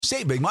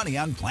Save big money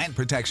on plant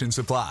protection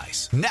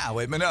supplies. Now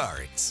at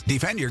Menards.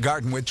 Defend your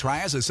garden with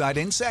Triazicide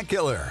Insect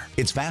Killer.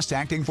 Its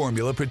fast-acting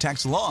formula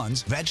protects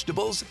lawns,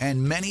 vegetables,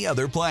 and many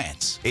other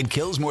plants. It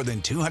kills more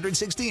than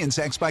 260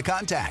 insects by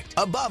contact,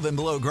 above and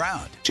below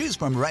ground. Choose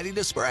from ready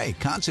to spray,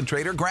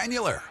 concentrate, or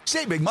granular.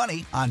 Save big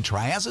money on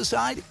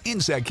Triazicide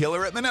Insect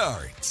Killer at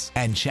Menards.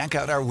 And check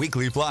out our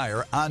weekly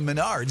flyer on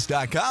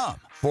Menards.com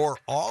for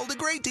all the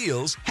great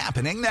deals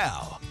happening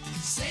now.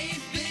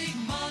 Save big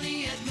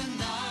money at Menards.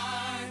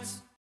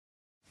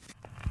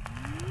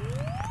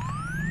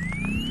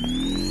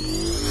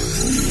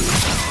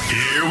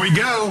 Here we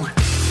go.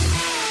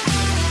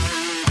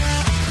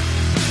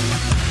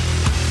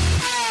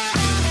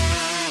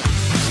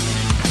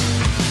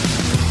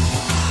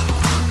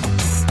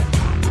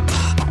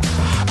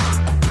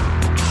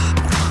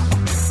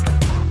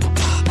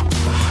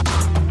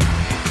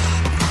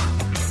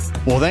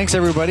 Well, thanks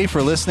everybody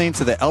for listening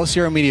to the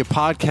LCR Media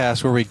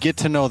Podcast, where we get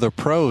to know the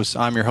pros.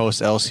 I'm your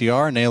host,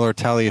 LCR, Naylor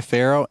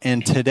Taliaferro,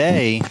 and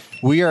today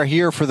we are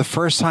here for the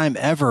first time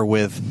ever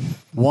with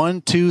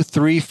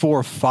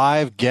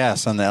 5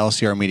 guests on the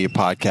LCR Media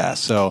Podcast.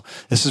 So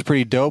this is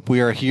pretty dope.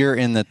 We are here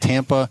in the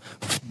Tampa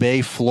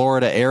Bay,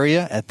 Florida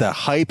area at the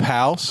Hype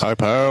House.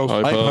 Hype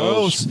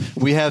House.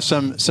 We have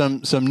some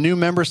new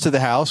members to the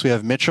house. We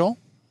have Mitchell,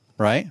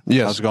 right?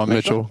 Yes. How's it going,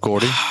 Mitchell?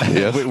 Gordy.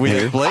 Yes. We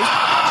have Blake.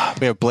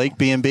 We have Blake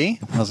B&B.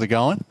 How's it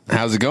going?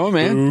 How's it going,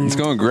 man? It's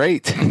going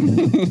great.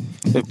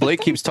 If Blake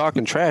keeps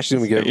talking trash, he's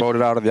going to get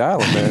voted out of the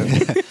island, man.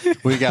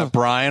 We got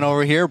Brian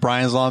over here.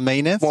 Brian's on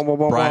maintenance.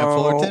 Brian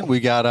Fullerton.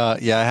 We got, I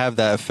have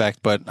that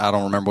effect, but I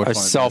don't remember what one.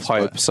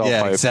 Self-hype.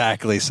 Yeah,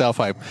 exactly.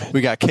 Self-hype. We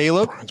got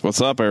Caleb.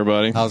 What's up,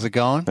 everybody? How's it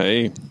going?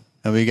 Hey.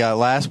 And we got,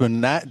 last but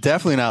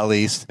definitely not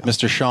least,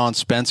 Mr. Sean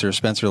Spencer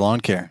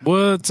Lawn Care.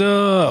 What's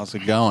up? How's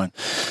it going?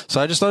 So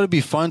I just thought it'd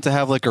be fun to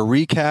have like a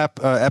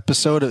recap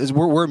episode.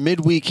 We're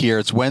midweek here.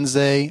 It's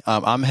Wednesday.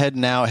 I'm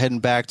heading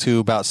back to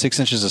about 6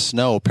 inches of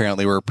snow.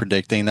 Apparently, we're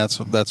predicting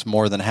that's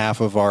more than half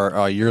of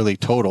our yearly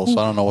total. So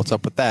I don't know what's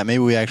up with that.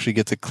 Maybe we actually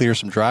get to clear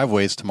some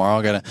driveways tomorrow.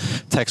 I got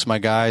to text my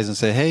guys and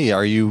say, hey,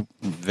 are you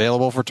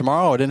available for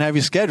tomorrow? I didn't have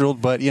you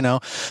scheduled, but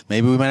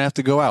maybe we might have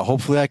to go out.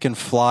 Hopefully, I can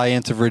fly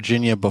into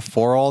Virginia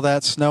before all that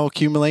snow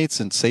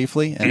accumulates and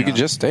safely. And, you could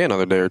just stay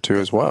another day or two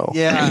as well.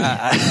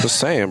 Yeah. Just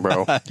saying,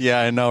 bro.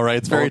 Yeah, I know, right?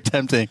 It's very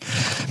tempting.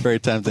 Very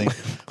tempting.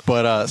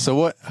 But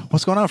so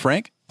what's going on,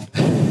 Frank?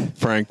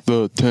 Frank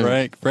the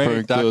Tank.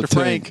 Frank, Dr.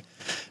 Frank.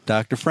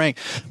 Dr. Frank.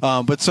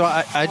 But so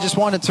I just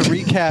wanted to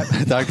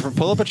recap. Dr. Frank,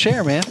 pull up a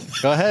chair, man.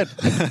 Go ahead.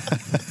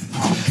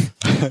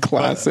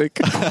 Classic.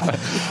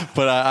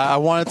 But I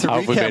wanted to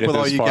recap with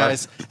all you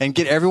guys and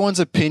get everyone's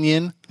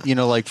opinion,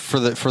 like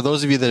for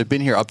those of you that have been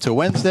here up to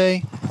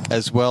Wednesday,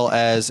 as well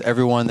as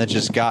everyone that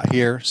just got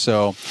here.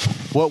 So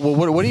what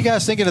are you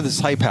guys thinking of this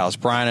Hype House?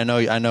 Brian,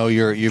 I know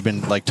you've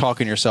been like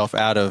talking yourself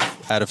out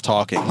of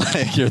talking.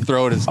 Like your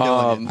throat is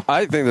killing you.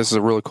 I think this is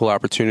a really cool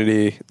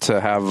opportunity to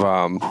have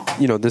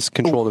this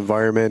controlled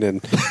environment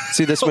and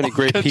see this many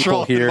great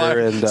people here.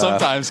 And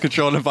sometimes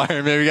controlled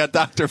environment. We got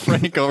Dr.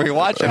 Frank over here.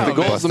 Watch out. The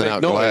goal is to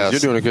make noise. You're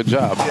doing a good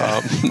job.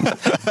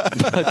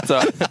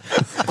 But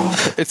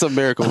it's a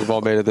miracle we've all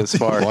made it this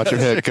far. Watch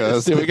your head,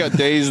 cuz. We got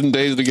days and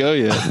days to go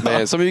yet.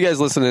 Man, some of you guys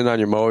listening on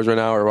your mowers right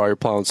now or while you're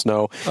plowing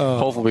snow,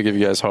 hopefully we give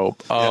you guys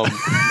hope.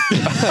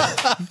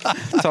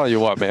 Tell you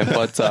what, man.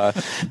 But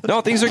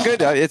no, things are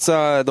good. It's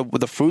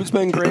the food's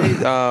been great.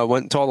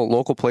 Went to all the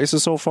local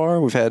places so far.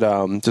 We've had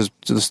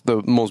just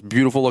the most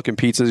beautiful looking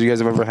pizzas you guys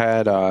have ever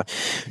had.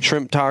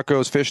 Shrimp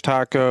tacos, fish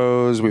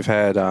tacos. We've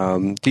had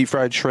deep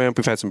fried shrimp.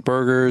 We've had some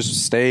burgers,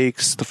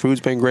 steaks. The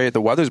food's been great.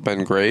 The weather's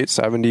been great.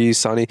 70s,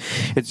 sunny.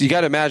 You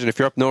got to imagine if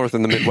you're up north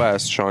in the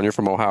Midwest, Sean, you're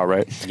from Ohio,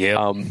 right?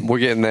 Yeah. We're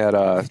getting that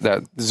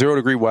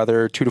 0-degree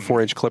weather, 2 to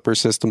 4 inch clipper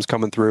systems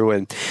coming through,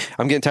 and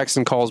I'm getting texts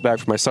and calls back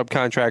from my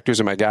subcontractors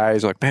and my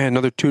guys. Like, man,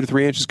 another 2 to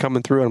 3 inches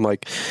coming through, and I'm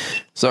like,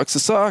 sucks to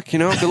suck,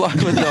 good luck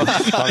with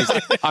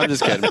it. I'm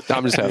just kidding.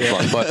 I'm just having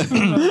fun.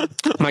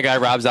 But my guy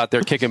Rob's out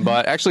there kicking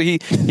butt. Actually,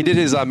 he did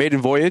his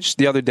maiden voyage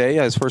the other day,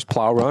 his first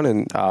plow run,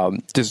 and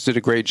just did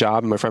a great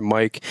job. And my friend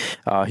Mike,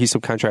 he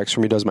subcontracts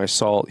for me, does my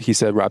salt. He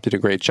said Rob did a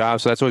great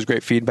job. So that's always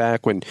great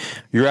feedback when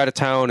you're out of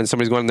town and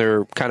somebody's going on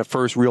their kind of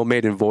first real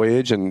maiden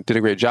voyage and did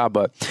a great job.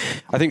 But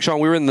I think, Sean,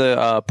 we were in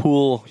the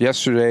pool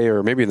yesterday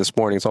or maybe this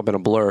morning. It's all been a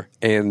blur.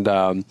 And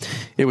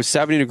it was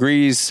 70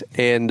 degrees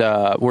and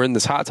we're in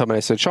this hot tub. And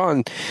I said,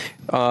 Sean,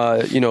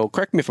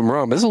 correct me if I'm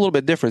wrong, but this is a little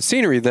bit different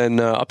scenery than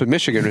up in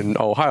Michigan and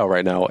Ohio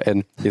right now.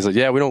 And he's like,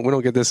 yeah, we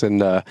don't get this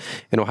in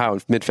Ohio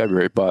in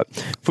mid-February. But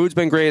food's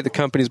been great. The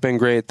company's been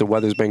great. The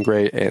weather's been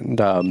great. And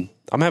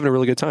I'm having a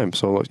really good time.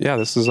 So, yeah,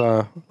 this is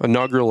an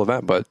inaugural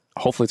event, but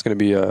hopefully it's going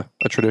to be a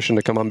tradition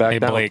to come on back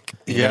down. Blake,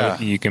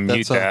 you can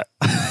mute that.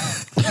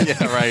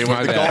 Yeah, right.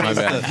 My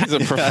bad. He's a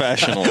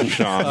professional,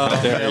 Sean.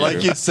 Yeah,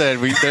 like you said,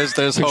 there's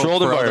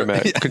Controlled hope for other-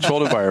 environment.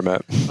 Controlled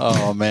environment.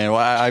 Oh man, well,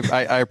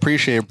 I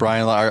appreciate it,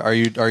 Brian. Are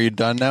you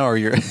done now, or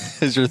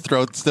is your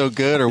throat still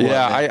good, or what?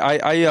 Yeah,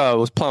 man? I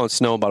was plowing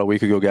snow about a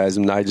week ago, guys,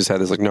 and I just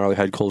had this like gnarly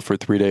head cold for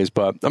 3 days.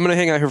 But I'm gonna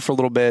hang out here for a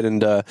little bit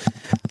and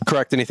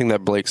correct anything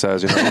that Blake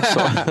says. You know, so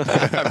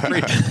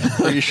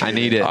I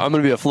need it. I'm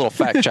gonna be a little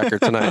fact checker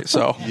tonight.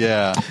 So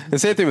Yeah. the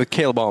same thing with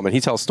Caleb Allman.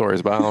 He tells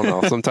stories, but I don't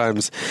know.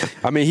 Sometimes,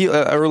 I mean, he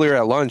earlier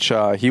at lunch,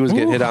 he was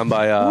getting hit on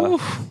by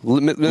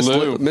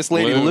Miss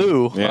Lady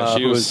Lou. Yeah,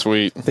 she who was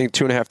sweet. I think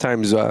 2.5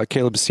 times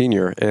Caleb's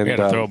senior, and We had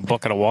to throw a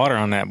bucket of water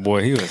on that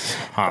boy. He was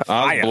on I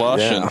fire. was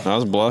blushing. Yeah. I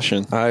was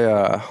blushing.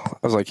 I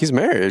was like, he's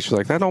married. She's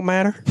like, that don't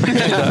matter.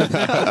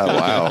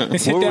 Wow.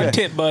 Let's hit that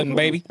tip button,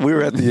 baby. We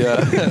were at the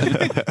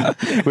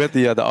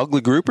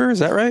Ugly Grouper. Is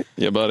that right?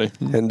 Yeah, buddy.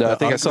 And I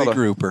think I saw Ugly the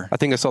Grouper. I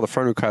think I saw the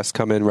friend request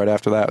come in right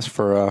after that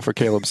for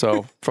Caleb.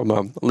 So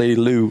from Lady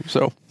Lou.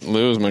 So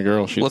Lou is my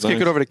girl. She's let's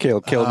kick it over to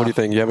Caleb. Caleb, what do you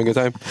think? You having a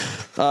good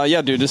time?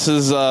 Yeah, dude, this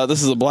is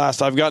a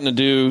blast. I've gotten to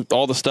do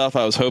all the stuff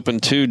I was hoping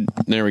to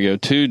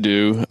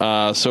do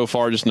so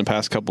far just in the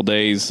past couple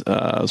days.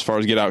 As far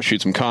as get out,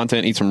 shoot some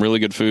content, eat some really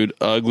good food.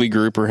 Ugly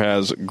Grouper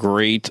has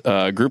great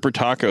grouper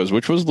tacos,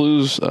 which was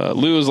Lou's.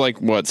 Lou is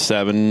like what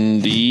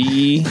 70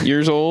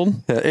 years old.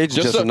 Yeah, age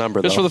is just a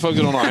number. Just though. for the folks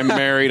who don't know, I'm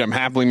married. I'm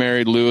happily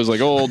married. Lou is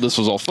like old. This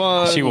was all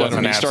fun. She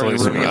wasn't He started-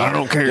 absolutely sweet. I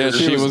don't care. Yeah,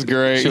 she was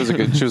great. She was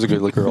a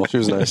good little girl. She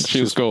was nice.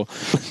 She was cool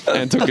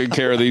and took good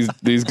care of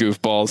these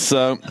goofballs.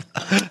 So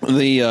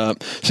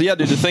yeah,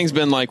 dude, the thing's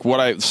been like what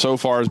I so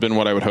far has been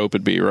what I would hope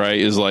it'd be, right?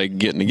 Is like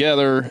getting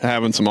together,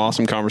 having some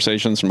awesome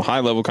conversations, some high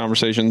level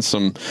conversations,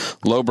 some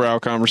lowbrow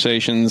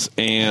conversations,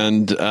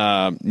 and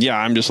yeah,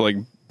 I'm just like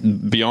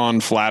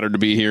beyond flattered to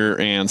be here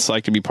and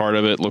psyched to be part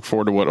of it. Look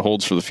forward to what it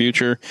holds for the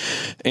future.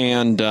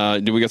 And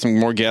do we got some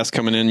more guests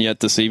coming in yet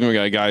this evening? We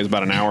got a guy who's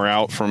about an hour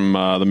out from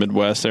the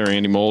Midwest there,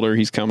 Andy Mulder.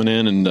 He's coming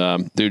in,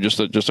 and dude,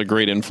 just a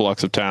great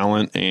influx of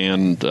talent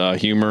and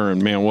humor.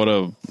 And man, what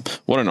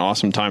an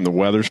awesome time. The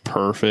weather's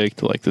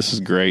perfect. Like, this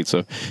is great.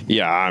 So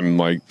yeah, I'm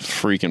like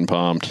freaking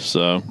pumped.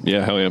 So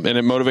yeah, hell yeah. And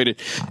it motivated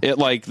it.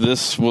 Like,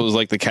 this was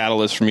like the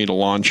catalyst for me to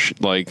launch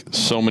like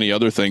so many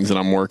other things that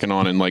I'm working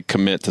on and like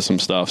commit to some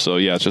stuff. So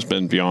yeah, it's just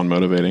been beyond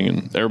motivating,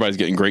 and everybody's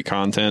getting great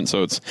content.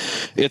 So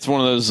it's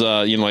one of those,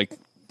 like,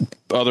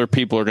 other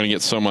people are going to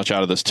get so much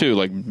out of this too,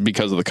 like,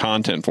 because of the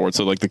content for it.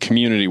 So like the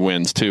community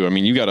wins too. I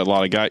mean, you got a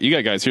lot of guys, you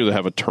got guys here that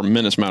have a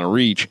tremendous amount of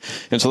reach,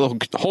 and so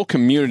the whole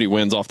community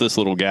wins off this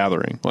little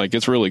gathering. Like,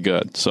 it's really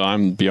good. So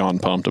I'm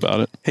beyond pumped about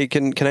it. Hey,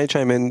 can I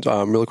chime in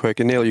real quick?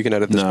 And Neil, you can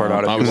edit this part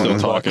out. If I you was want.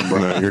 still talking, bro.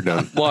 No, you're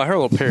done. Well, I heard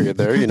a little period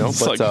there, you know. It's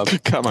But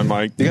like, cut my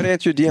mic. you got to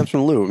answer your DMs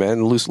from Lou,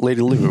 man.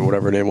 Lady Lou, or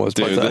whatever her name was.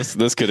 Dude, but,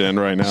 this could end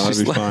right now.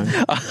 That'd be fine.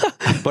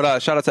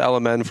 But shout out to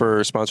LMN for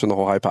sponsoring the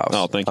whole Hype House.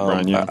 Oh, thank you,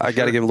 Brian. Yeah, I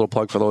got to give a little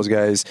plug for those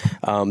guys.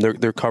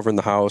 They're covering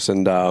the house,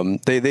 and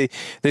they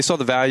saw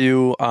the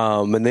value,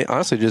 and they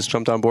honestly just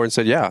jumped on board and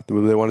said, yeah,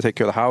 they want to take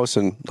care of the house,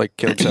 and like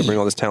Caleb said, bring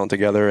all this talent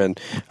together. And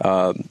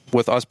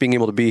with us being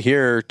able to be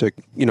here to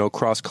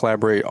cross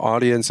collaborate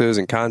audiences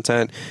and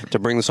content to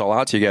bring this all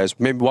out to you guys,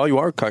 maybe while you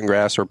are cutting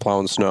grass or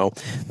plowing snow,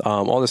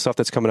 all the stuff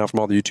that's coming out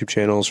from all the YouTube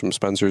channels, from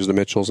Spencer's, the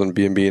Mitchells, and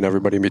B&B, and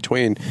everybody in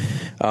between.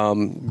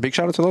 Big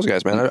shout out to those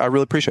guys, man. I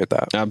really appreciate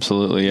that.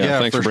 Absolutely. Yeah.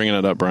 Thanks for bringing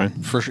it up,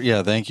 Brian. For sure,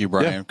 yeah, thank you,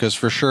 Brian. Because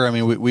for sure, I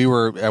mean, we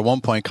were at one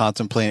point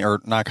contemplating,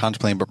 or not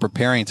contemplating, but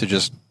preparing to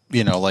just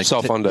like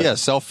self-fund it. Yeah,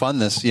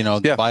 self-fund this, Yeah.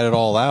 divide it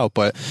all out.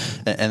 But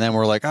and then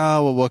we're like,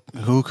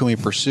 who can we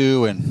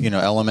pursue? And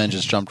Element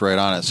just jumped right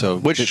on it. So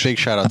big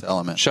shout out to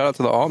Element. Shout out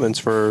to the Almonds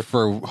for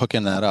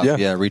hooking that up. Yeah.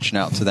 Yeah, reaching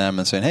out to them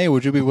and saying, hey,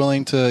 would you be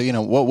willing to,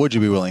 what would you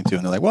be willing to?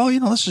 And they're like, well,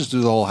 let's just do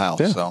the whole house.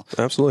 Yeah, So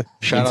absolutely.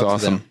 shout That's out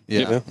awesome. to them.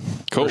 Yeah.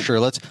 Cool. For sure.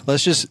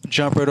 Let's just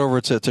jump right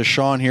over to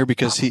Sean here,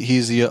 because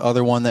he's the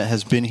other one that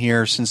has been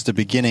here since the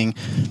beginning.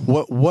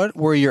 What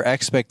were your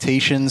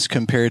expectations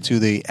compared to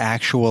the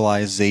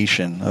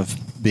actualization of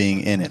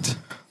being in it?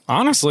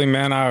 Honestly,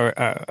 man, I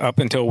up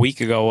until a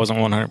week ago, I wasn't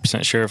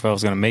 100% sure if I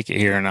was going to make it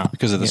here or not.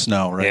 Because of the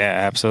snow, right?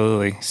 Yeah,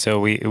 absolutely. So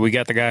we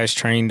got the guys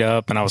trained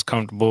up, and I was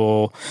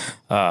comfortable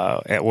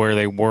at where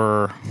they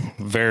were.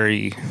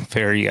 Very,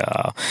 very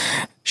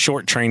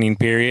short training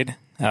period,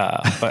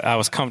 but I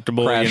was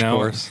comfortable. Crash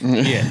course.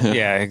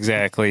 Yeah,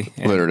 exactly.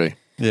 Literally.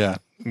 Yeah.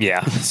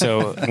 Yeah.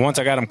 So once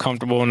I got them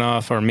comfortable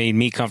enough, or made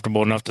me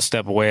comfortable enough to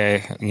step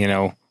away,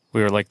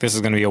 we were like, this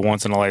is going to be a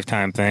once in a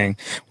lifetime thing.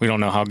 We don't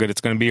know how good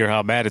it's going to be or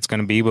how bad it's going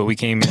to be, but we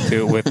came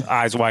into it with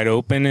eyes wide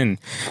open. And,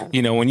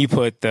 when you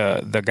put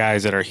the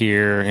guys that are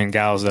here and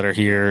gals that are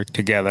here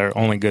together,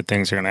 only good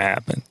things are going to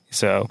happen.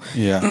 So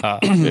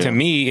to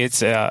me,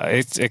 it's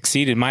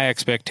exceeded my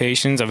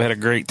expectations. I've had a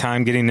great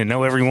time getting to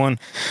know everyone.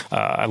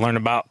 I learned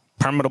about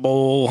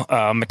permeable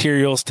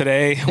materials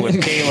today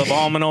with Caleb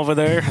Allman over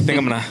there. I think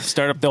I'm going to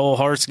start up the old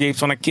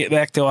hardscapes when I get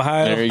back to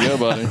Ohio. There you go,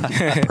 buddy.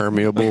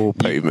 Permeable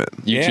pavement.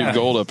 YouTube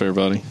gold up there,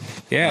 buddy.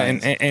 Yeah,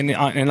 nice.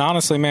 and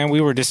honestly, man, we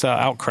were just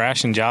out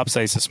crashing job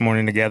sites this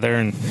morning together,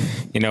 and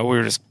we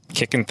were just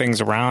kicking things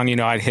around.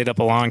 I'd hit up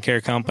a lawn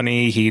care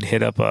company. He'd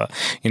hit up a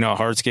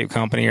hardscape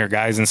company or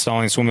guys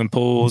installing swimming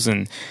pools.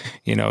 And,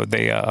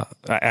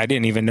 I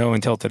didn't even know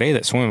until today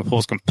that swimming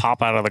pools can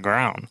pop out of the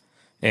ground.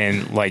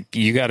 And like,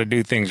 you got to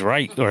do things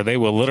right or they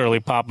will literally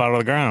pop out of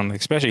the ground,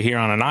 especially here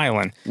on an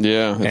island.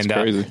 Yeah, that's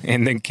crazy.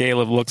 And then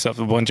Caleb looks up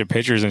a bunch of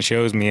pictures and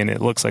shows me, and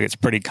it looks like it's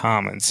pretty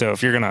common. So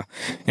if you're going to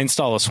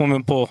install a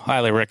swimming pool,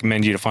 highly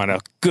recommend you to find a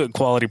good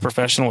quality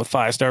professional with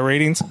 5-star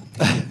ratings.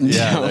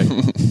 Yeah,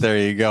 there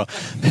you go.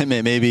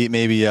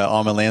 Maybe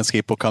Almond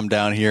Landscape will come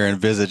down here and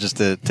visit just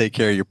to take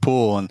care of your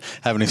pool and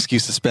have an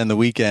excuse to spend the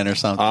weekend or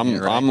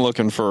something. I'm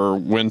looking for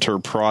winter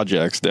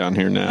projects down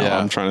here now. Yeah,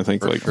 I'm trying to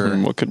think sure.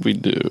 what could we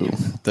do?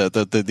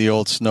 The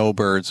old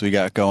snowbirds we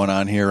got going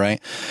on here, right?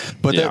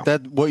 But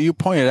that what you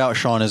pointed out,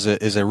 Sean, is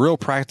a real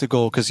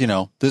practical, because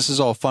this is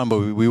all fun, but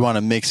we want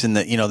to mix in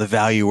the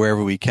value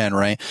wherever we can,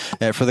 right?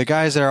 And for the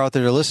guys that are out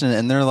there listening,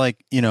 and they're like,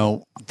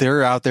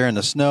 they're out there in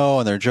the snow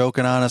and they're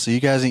joking on us. So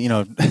you guys,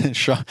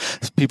 Sean,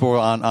 people were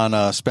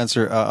on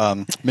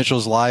Spencer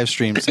Mitchell's live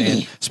stream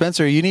saying,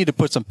 Spencer, you need to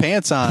put some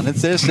pants on.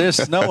 There's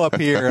snow up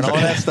here and all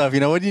that stuff.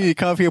 What do you need to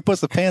come up here and put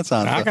some pants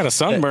on? I got a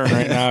sunburn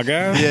right now,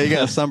 guys. Yeah, you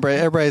got a sunburn.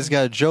 Everybody's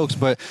got jokes,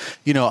 but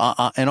in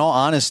all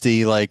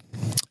honesty, like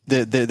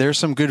there's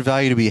some good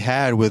value to be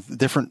had with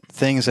different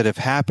things that have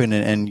happened,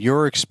 and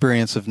your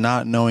experience of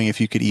not knowing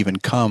if you could even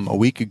come a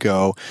week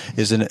ago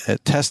is a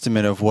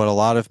testament of what a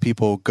lot of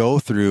people go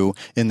through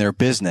in their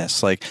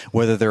business, like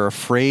whether they're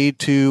afraid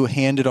to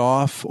hand it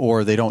off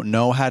or they don't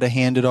know how to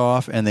hand it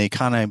off, and they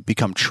kind of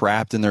become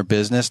trapped in their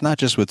business, not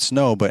just with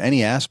snow, but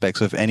any aspects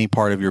of any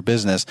part of your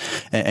business,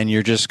 and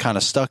you're just kind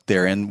of stuck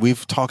there. And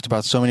we've talked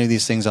about so many of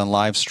these things on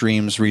live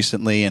streams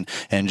recently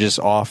and just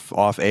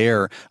off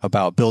air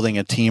about building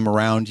a team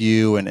around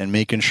you and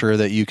making sure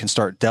that you can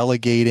start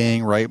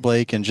delegating, right,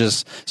 Blake, and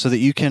just so that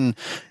you can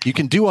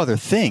do other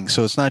things.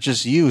 So it's not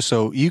just you.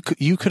 So you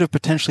could have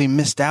potentially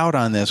missed out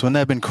on this. Wouldn't that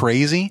have been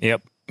crazy?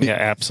 Yep. Yeah,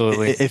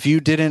 absolutely. If you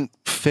didn't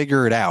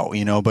figure it out,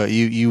 but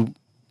you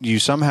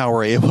somehow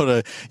were able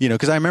to,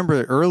 because I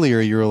remember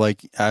earlier you were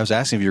like, I was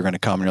asking if you were going to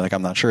come, and you're like,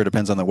 I'm not sure. It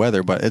depends on the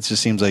weather, but it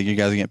just seems like you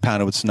guys are getting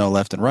pounded with snow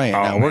left and right.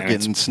 And now we're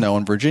getting snow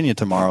in Virginia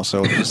tomorrow.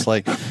 So it's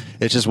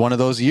just one of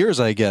those years,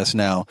 I guess,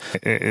 now.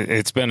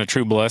 It's been a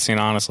true blessing,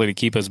 honestly, to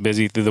keep us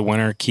busy through the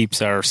winter,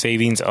 keeps our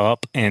savings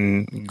up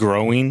and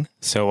growing.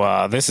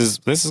 So this is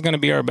going to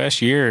be our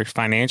best year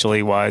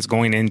financially wise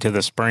going into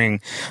the spring,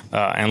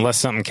 unless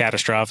something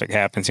catastrophic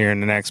happens here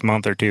in the next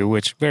month or two,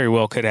 which very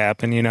well could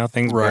happen.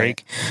 Things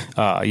break.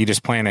 You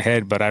just plan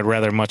ahead, but I'd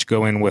rather much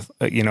go in with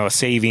a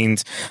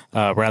savings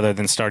rather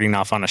than starting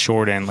off on a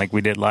short end like we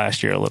did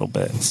last year a little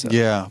bit. So.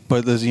 Yeah,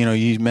 but there's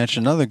you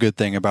mentioned another good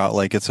thing about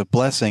like it's a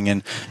blessing,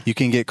 and you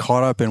can get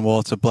caught up in, well,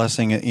 it's a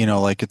blessing.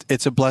 Like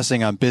it's a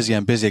blessing. I'm busy.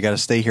 I got to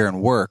stay here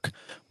and work.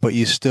 But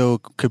you still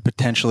could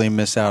potentially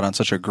miss out on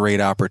such a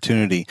great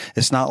opportunity.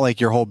 It's not like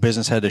your whole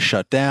business had to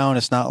shut down.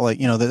 It's not like,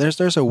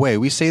 there's a way.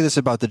 We say this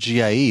about the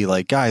GIE,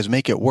 like, guys,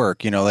 make it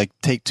work. Like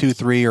take 2,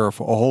 3 or a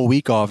whole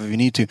week off if you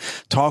need to.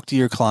 Talk to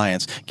your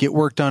clients. Get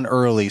work done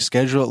early.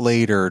 Schedule it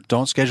later.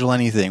 Don't schedule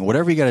anything.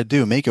 Whatever you got to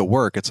do, make it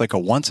work. It's like a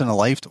once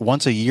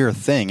a year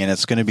thing, and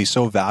it's going to be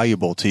so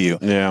valuable to you.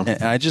 Yeah.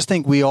 And I just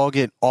think we all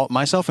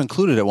myself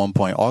included at one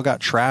point, all got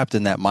trapped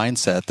in that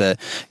mindset that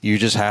you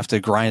just have to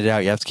grind it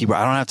out. You have to keep,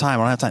 I don't have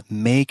time.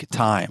 Make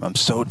time. I'm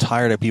so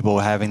tired of people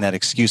having that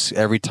excuse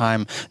every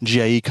time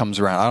GIE comes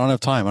around. I don't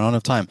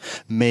have time.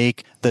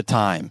 Make the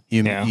time.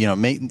 You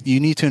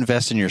need to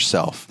invest in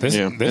yourself. This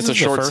it's a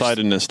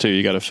short-sightedness too.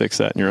 You got to fix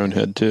that in your own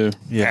head too.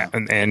 Yeah.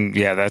 And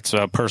that's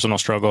a personal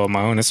struggle of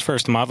my own. It's the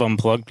first time I've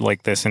unplugged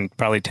like this in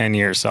probably 10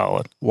 years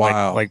solid.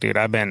 Wow. Like dude,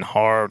 I've been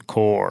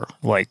hardcore.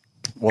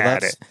 Well,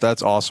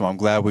 that's awesome. I'm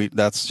glad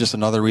that's just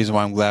another reason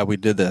why I'm glad we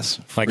did this.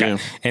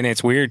 And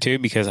it's weird too,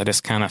 because I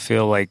just kind of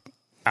feel like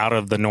out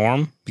of the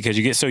norm, because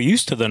you get so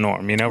used to the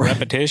norm,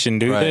 repetition,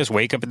 do this,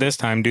 wake up at this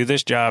time, do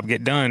this job,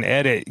 get done,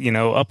 edit,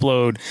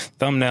 upload,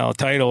 thumbnail,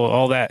 title,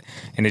 all that.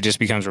 And it just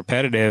becomes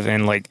repetitive.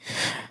 And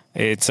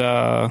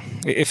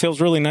it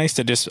feels really nice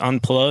to just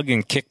unplug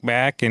and kick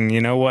back, and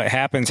what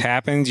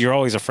happens. You're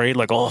always afraid,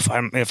 like,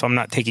 if I'm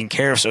not taking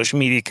care of social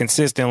media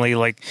consistently,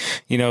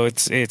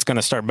 it's going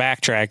to start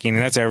backtracking, and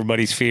that's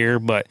everybody's fear.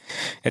 But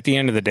at the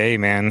end of the day,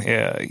 man,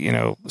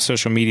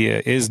 social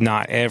media is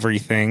not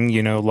everything.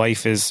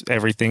 Life is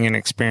everything, and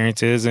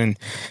experiences. And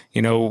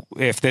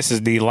if this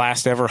is the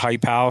last ever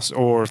Hype House,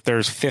 or if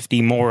there's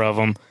 50 more of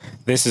them,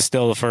 this is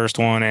still the first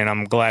one, and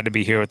I'm glad to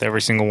be here with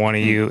every single one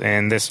of you.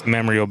 And this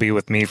memory will be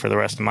with me for the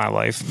rest of my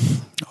life.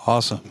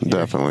 Awesome.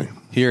 Definitely.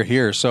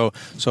 Here. So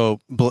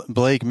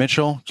Blake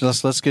Mitchell,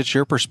 let's get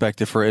your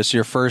perspective for it's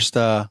your first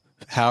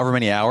however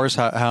many hours.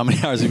 How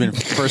many hours have you been?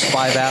 First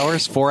 5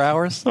 hours, 4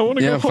 hours? I want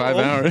to go 5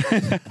 hours.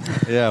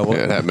 Yeah.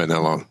 It hasn't been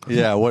that long.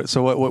 Yeah.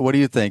 What do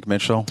you think,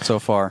 Mitchell, so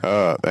far?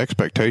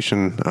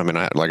 Expectation. I mean,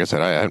 like I said,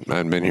 I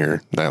hadn't been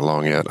here that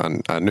long yet.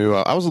 I knew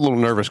I was a little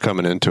nervous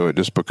coming into it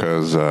just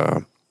because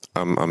I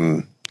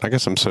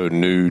guess I'm so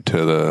new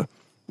to the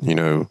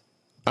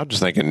I'm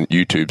just thinking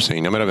YouTube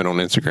scene. I mean, I've been on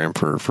Instagram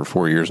for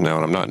 4 years now,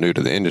 and I'm not new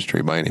to the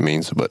industry by any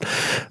means, but,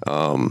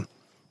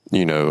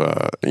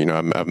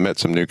 I've met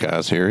some new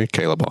guys here,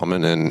 Caleb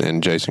Allman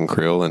and Jason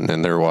Creel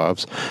and their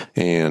wives,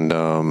 and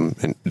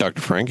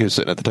Dr. Frank, who's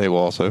sitting at the table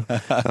also.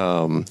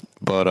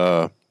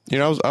 I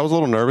was a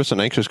little nervous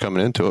and anxious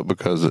coming into it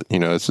because,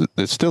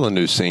 it's still a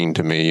new scene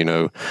to me,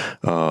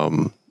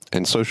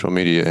 and social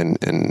media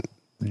and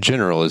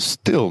general is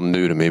still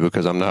new to me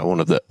because I'm not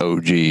one of the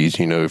OGs,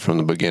 from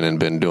the beginning,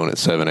 been doing it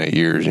 7-8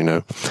 years,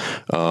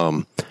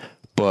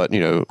 But,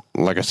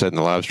 like I said in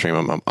the live stream,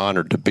 I'm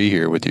honored to be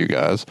here with you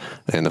guys.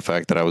 And the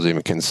fact that I was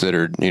even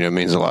considered,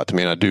 means a lot to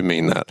me. And I do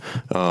mean that.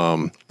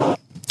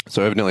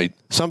 So evidently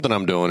something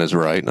I'm doing is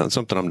right, and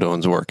something I'm doing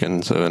is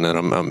working. So, and then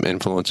I'm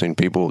influencing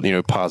people,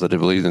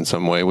 positively in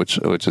some way, which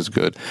is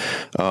good.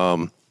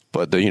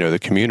 But the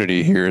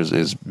community here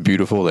is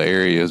beautiful. The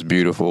area is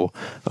beautiful.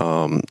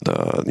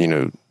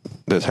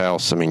 This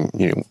house,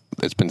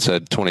 it's been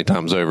said 20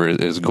 times over,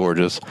 is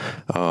gorgeous.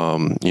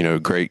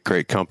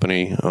 Great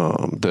company.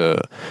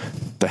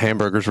 The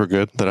hamburgers were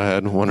good that I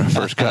had when I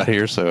first got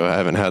here. So I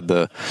haven't had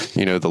the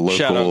local.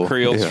 Shout out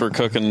Creels for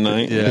cooking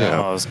tonight. Yeah,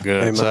 it was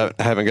good. So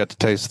I haven't got to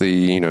taste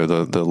the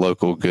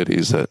local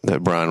goodies that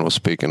Brian was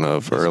speaking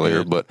of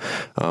earlier. But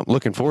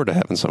looking forward to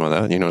having some of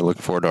that.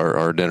 Looking forward to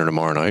our dinner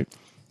tomorrow night.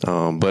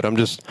 But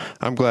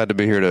I'm glad to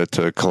be here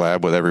to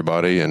collab with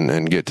everybody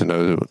and get to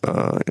know,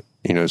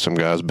 some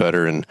guys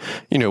better. And,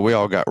 we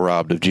all got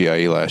robbed of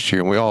GIE last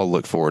year, and we all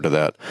look forward to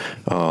that.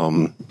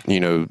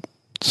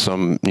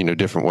 Some,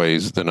 different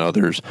ways than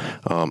others.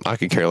 I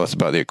could care less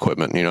about the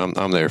equipment.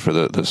 I'm there for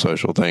the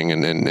social thing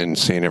and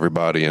seeing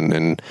everybody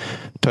and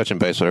touching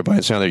base with everybody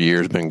and seeing how their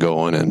year's been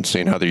going and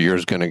seeing how their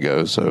year's going to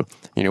go. So,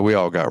 we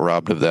all got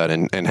robbed of that,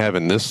 and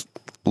having this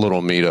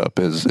little meetup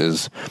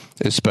is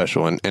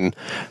special. And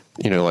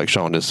like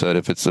Sean just said,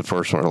 if it's the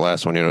first one or the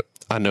last one,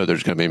 I know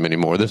there's going to be many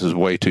more. This is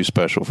way too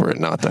special for it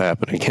not to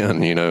happen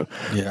again,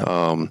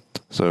 Yeah.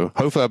 So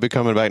hopefully I'll be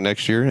coming back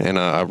next year, and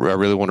I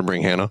really want to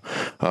bring Hannah.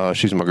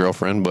 She's my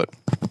girlfriend, but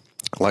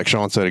like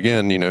Sean said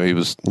again, he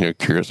was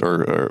curious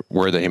or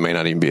worried that he may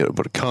not even be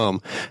able to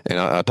come. And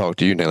I talked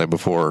to you, Nelly,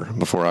 before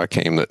I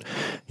came that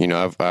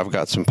I've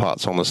got some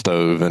pots on the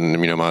stove, and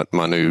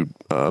my new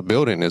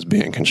building is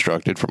being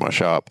constructed for my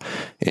shop,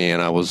 and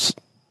I was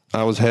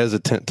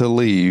hesitant to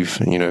leave,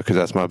 because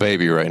that's my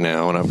baby right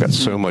now, and I've got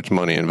so much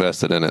money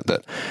invested in it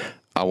that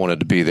I wanted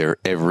to be there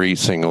every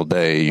single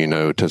day,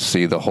 to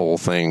see the whole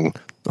thing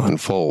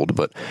unfold.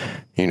 But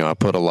I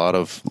put a lot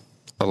of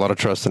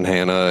trust in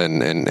Hannah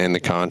and the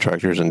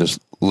contractors, and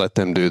just let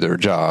them do their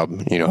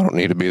job. I don't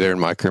need to be there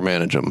and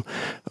micromanage them.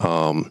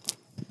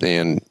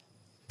 And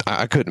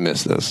I couldn't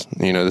miss this.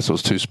 This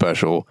was too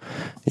special,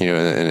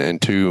 and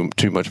too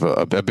much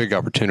of a big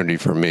opportunity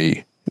for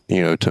me,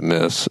 to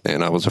miss.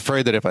 And I was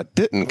afraid that if I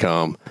didn't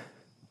come,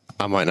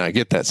 I might not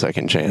get that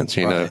second chance,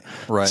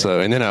 Right. So,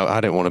 and then I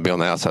didn't want to be on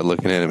the outside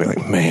looking in and be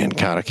like, man,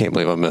 God, I can't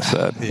believe I missed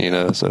that,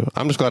 So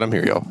I'm just glad I'm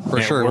here, y'all.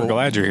 For sure. We're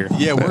glad you're here.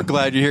 Yeah, we're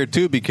glad you're here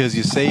too, because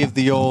you saved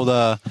the old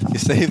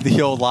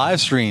live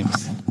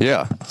streams.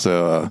 Yeah.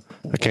 So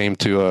I came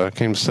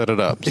to set it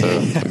up. So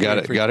I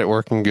got it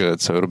working good.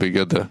 So it'll be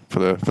good for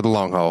the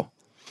long haul.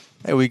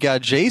 Hey, we got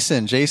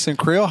Jason. Jason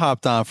Creel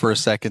hopped on for a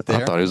second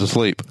there. I thought he was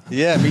asleep.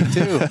 Yeah, me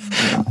too.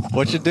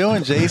 What you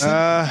doing, Jason?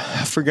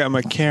 I forgot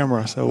my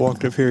camera, so I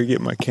walked up here to get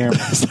my camera.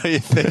 So you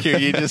figure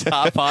you just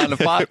hop on the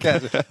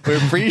podcast. We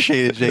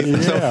appreciate it,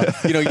 Jason. Yeah.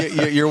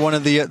 So you're one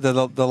of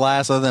the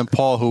last, other than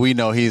Paul, who we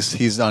know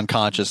he's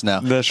unconscious now.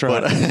 That's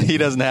right. But he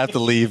doesn't have to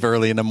leave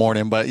early in the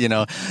morning. But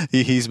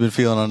he's been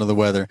feeling under the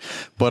weather.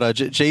 But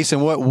Jason,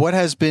 what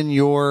has been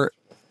your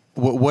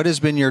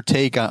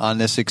take on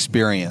this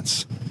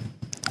experience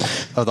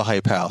of the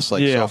Hype House,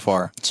 so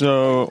far?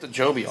 So The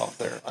Joby off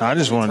there. I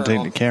just want to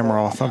take the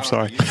camera off. I'm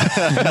sorry.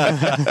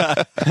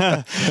 The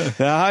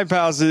Hype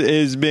House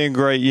has been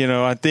great.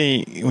 I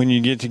think when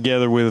you get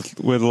together with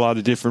a lot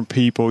of different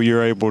people,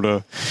 you're able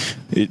to.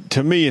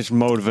 To me, it's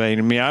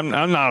motivating me. I'm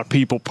not a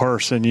people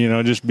person.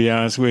 Just to be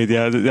honest with you,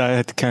 I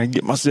have to kind of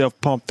get myself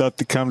pumped up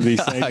to come to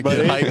these things.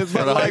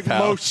 But like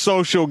most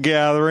social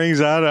gatherings,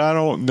 I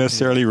don't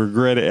necessarily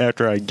regret it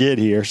after I get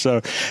here. So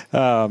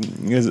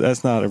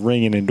that's not a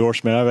ringing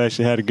endorsement. I've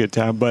actually had a good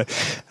time, but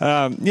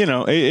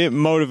it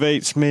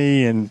motivates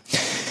me, and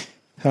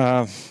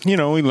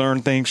we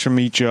learn things from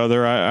each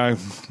other.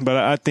 But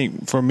I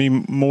think for me,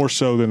 more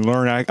so than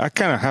learn, I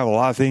kind of have a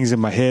lot of things in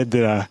my head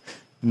that I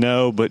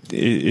know, but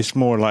it's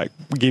more like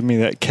give me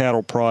that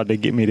cattle prod to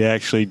get me to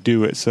actually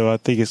do it. So I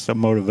think it's the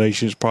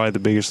motivation is probably the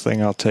biggest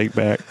thing I'll take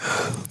back.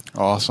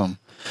 Awesome.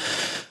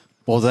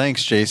 Well,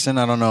 thanks, Jason.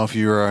 I don't know if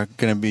you were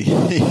going to be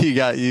you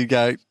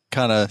got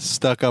kind of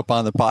stuck up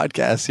on the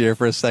podcast here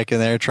for a second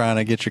there trying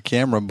to get your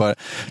camera, but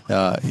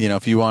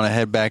if you want to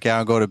head back out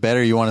and go to bed,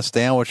 or you want to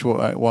stay on, which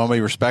want to be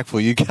respectful,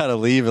 you got to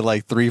leave at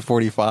like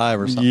 3:45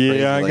 or something.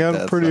 Yeah, I got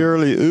a pretty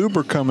early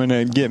Uber coming in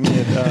and get me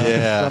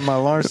at my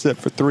alarm set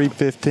for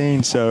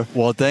 3:15. So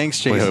well,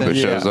 thanks, Jason. We hope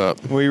it shows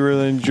up. We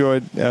really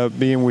enjoyed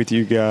being with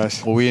you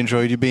guys. Well, we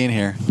enjoyed you being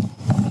here.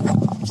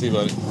 See you,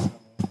 buddy.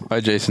 Bye,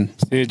 Jason.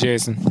 See you,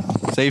 Jason.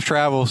 Safe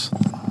travels.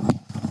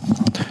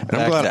 And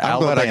I'm glad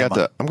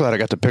I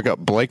got to pick up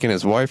Blake and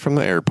his wife from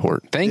the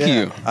airport. Thank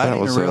you. I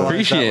didn't was, even realize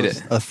appreciate that was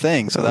it. a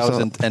thing. So that was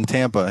in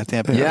Tampa,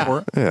 Yeah.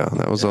 Airport. Yeah,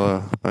 that was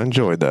I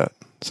enjoyed that.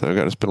 So I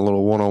got to spend a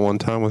little one-on-one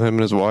time with him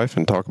and his wife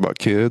and talk about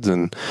kids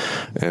and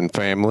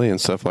family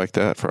and stuff like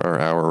that for our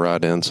hour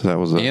ride in. So that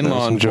was And that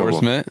law was enjoyable.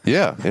 enforcement.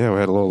 Yeah, we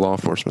had a little law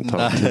enforcement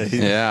talk. Nice.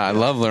 Yeah, I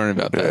love learning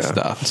about that Yeah.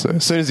 stuff. So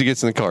as soon as he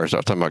gets in the car,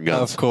 start talking about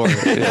guns. Of course.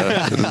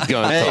 Yeah,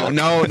 gun Hey, talk.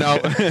 no.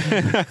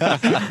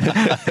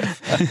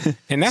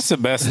 And that's the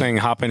best thing.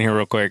 Hop in here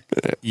real quick.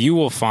 You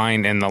will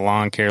find in the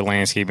lawn care,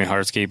 landscaping,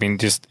 hardscaping,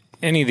 just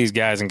any of these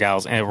guys and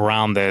gals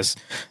around this,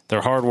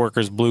 they're hard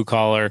workers, blue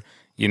collar.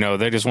 You know,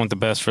 they just want the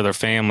best for their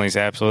families,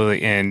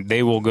 absolutely. And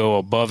they will go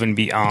above and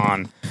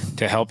beyond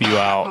to help you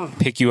out,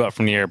 pick you up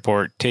from the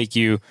airport, take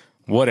you,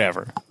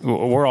 whatever.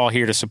 We're all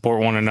here to support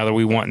one another.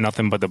 We want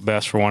nothing but the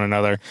best for one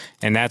another.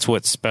 And that's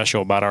what's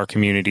special about our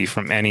community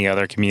from any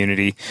other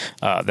community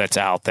that's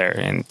out there.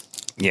 And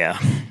yeah.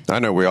 I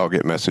know we all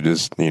get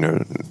messages,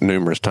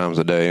 numerous times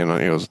a day, and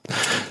I was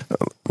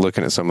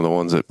looking at some of the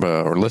ones that,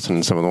 or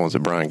listening to some of the ones that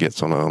Brian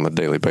gets on a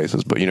daily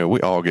basis. But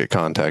we all get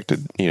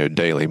contacted,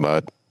 daily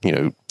by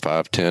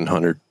 5, 10,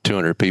 100,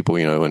 200 people,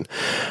 and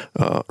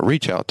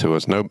reach out to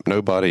us.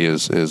 Nobody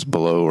is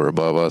below or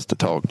above us to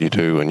talk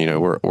to,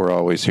 and we're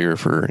always here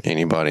for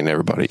anybody and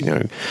everybody.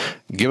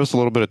 Give us a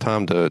little bit of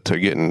time to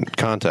get in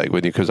contact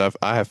with you, because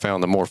I have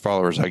found the more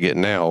followers I get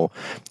now,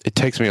 it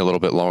takes me a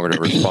little bit longer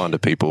to respond to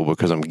people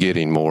because I'm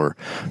getting more.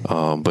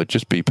 But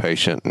just be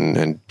patient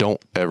and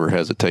don't ever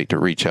hesitate to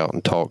reach out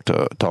and talk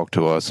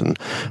to us. And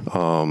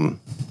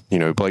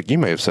Blake, you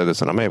may have said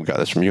this, and I may have got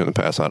this from you in the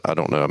past. I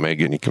don't know. I may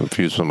get you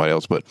confused with somebody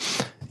else, but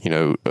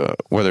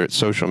whether it's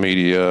social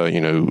media,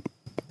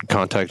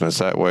 contacting us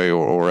that way,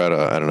 or at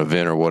an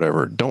event or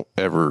whatever, don't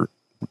ever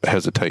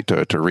hesitate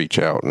to reach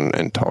out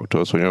and talk to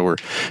us. We're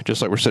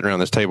just like we're sitting around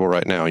this table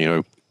right now.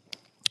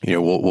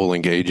 We'll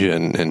engage you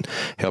and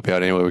help you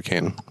out any way we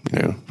can.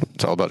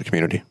 It's all about the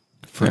community.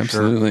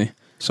 Absolutely. Sure.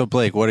 So,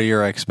 Blake, what are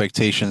your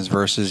expectations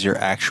versus your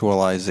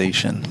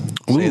actualization?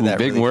 Say Ooh, that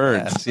big really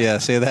words. fast. Yeah,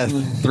 say that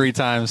 3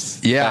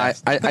 times. Yeah,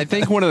 fast. I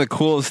think one of the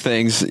coolest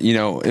things,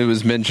 it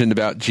was mentioned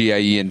about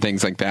GIE and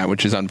things like that,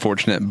 which is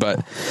unfortunate,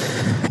 but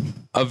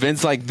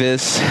events like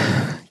this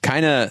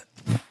kind of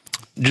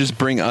just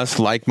bring us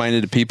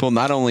like-minded people,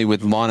 not only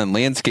with lawn and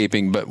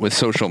landscaping, but with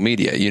social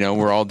media.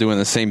 We're all doing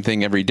the same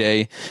thing every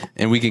day,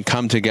 and we can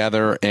come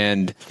together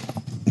and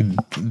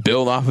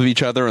build off of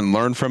each other and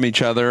learn from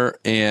each other.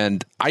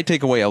 And I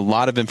take away a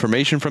lot of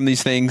information from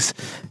these things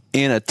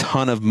and a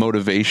ton of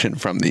motivation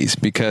from these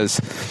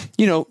because,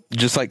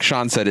 just like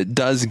Sean said, it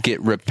does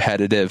get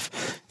repetitive,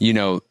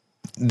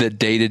 the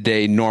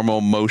day-to-day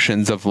normal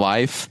motions of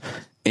life.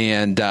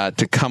 And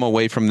to come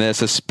away from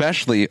this,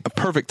 especially a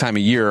perfect time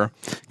of year,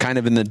 kind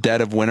of in the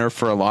dead of winter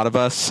for a lot of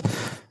us,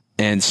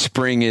 and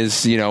spring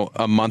is,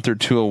 a month or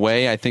two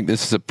away. I think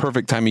this is a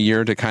perfect time of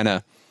year to kind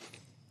of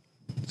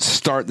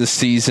start the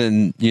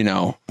season,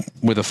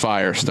 with a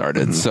fire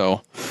started. Mm-hmm.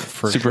 So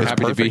super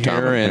happy to be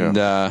here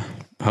and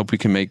hope we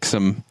can make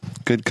some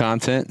good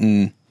content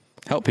and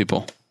help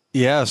people.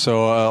 Yeah,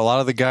 so a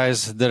lot of the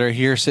guys that are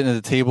here sitting at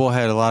the table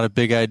had a lot of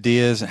big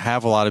ideas,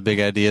 have a lot of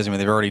big ideas. I mean,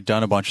 they've already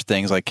done a bunch of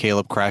things like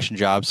Caleb crashing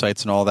job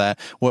sites and all that.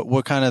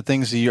 What kind of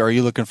things are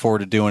you looking forward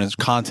to doing as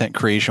content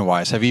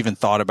creation-wise? Have you even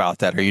thought about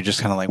that? Or are you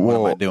just kind of like, what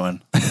am I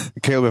doing?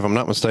 Caleb, if I'm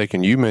not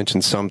mistaken, you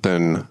mentioned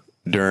something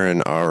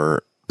during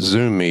our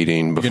Zoom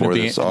meeting before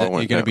this all went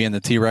down. You going to be in the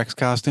T-Rex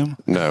costume?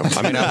 No.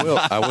 I mean, I will.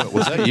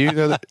 Was that you?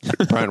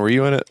 Brian, were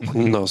you in it?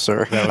 No,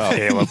 sir. That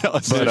was Caleb.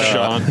 But,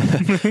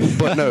 Sean.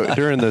 But no,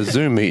 during the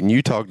Zoom meeting,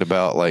 you talked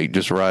about like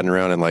just riding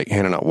around and like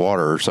handing out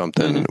water or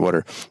something.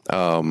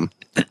 Mm-hmm.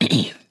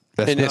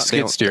 That's in a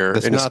skid steer.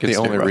 That's not the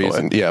only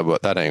reason. Yeah,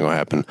 but that ain't gonna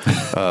happen.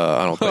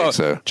 I don't think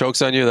so.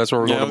 Joke's on you. That's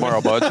where we're going tomorrow,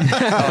 bud.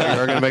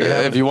 We're gonna make it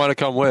happen. If you want to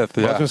come with.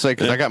 I was gonna say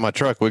because I got my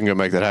truck, we can go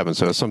make that happen.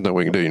 So it's something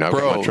we can do. I've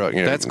got my truck.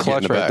 That's get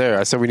clutch in the right back. there.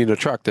 I said we need a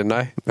truck, didn't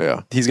I?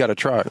 Yeah, he's got a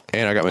truck,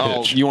 and I got my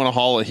hitch. You want to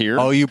haul it here?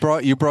 Oh, you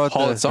brought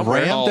haul the it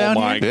somewhere. Ram down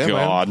my here?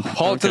 God!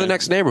 Haul it to the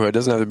next neighborhood. It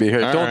doesn't have to be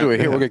here. Don't do it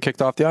here. We'll get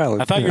kicked off the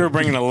island. I thought you were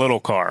bringing a little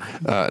car.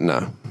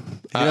 No.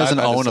 He doesn't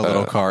own a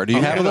little car. Do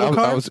you have a little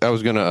car? I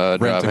was gonna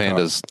drive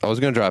Hannah's. I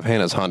was gonna drive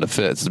Hannah's Honda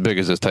Fit. It's as big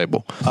as this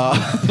table.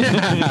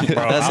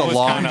 That's a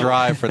long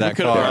drive for that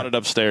Could have brought car. it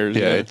upstairs.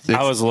 Yeah,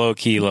 I was low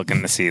key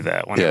looking to see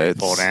that when I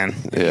pulled in.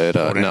 Yeah,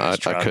 Pulled in no, his I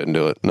truck. couldn't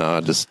do it.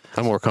 No,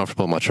 I'm more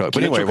comfortable in my truck.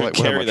 But anyway, Mitchell could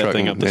carry that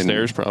thing up the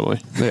stairs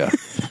probably. Yeah.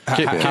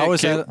 How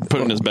is that? Put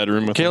it in his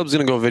bedroom with him. Caleb's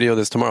going to go video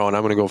this tomorrow, and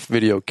I'm going to go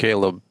video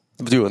Caleb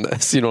doing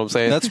this. You know what I'm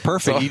saying? That's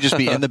perfect. You just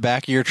be in the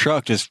back of your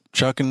truck, just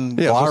chucking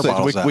Yeah, water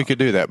bottles out. we could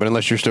do that, but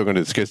unless you're still going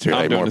to do the skid steer,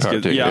 I'm hey, doing more the power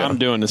skid, to you. I'm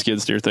doing the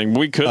skid steer thing.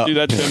 We could do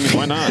that to him.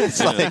 Why not?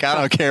 It's like, I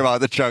don't care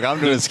about the truck.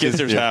 I'm doing The skid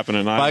steer's steer.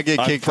 happening. If I get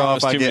kicked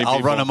off,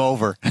 I'll run him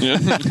over.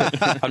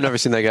 I've never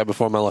seen that guy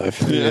before in my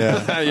life.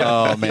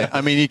 Oh, man. I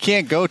mean, you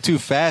can't go too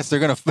fast. They're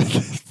going to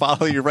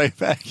follow you right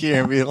back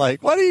here and be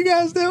like, what are you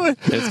guys doing?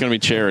 It's going to be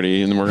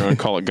charity, and we're going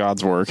to call it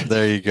God's work.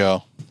 There you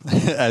go.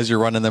 as you're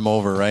running them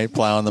over, right?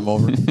 Plowing them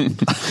over.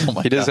 Oh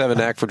my He does God. have a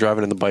knack for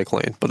driving in the bike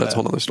lane, but that's a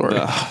whole other story.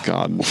 Oh,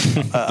 God.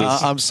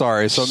 I'm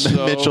sorry. So,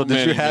 Mitchell,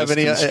 did you have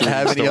any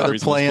other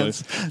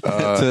plans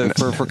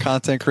for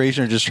content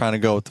creation, or just trying to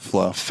go with the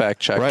flow? Fact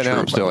check. Right now,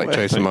 I'm still like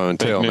chasing my own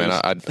tail, man.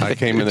 I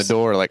came in the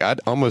door like I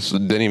almost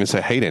didn't even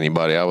say hey to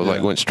anybody. I was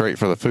like went straight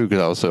for the food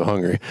because I was so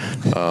hungry,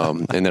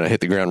 and then I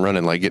hit the ground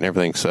running, like getting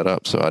everything set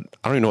up. So I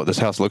don't even know what this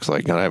house looks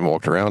like. I haven't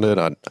walked around it.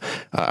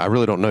 I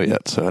really don't know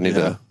yet. So I need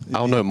to.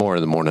 I'll know more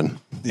in the morning.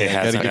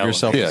 Yeah, got to give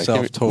yourself Yeah, a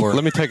self tour.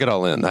 let me take it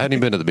all in. I hadn't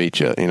even been to the beach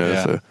yet,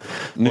 Yeah. So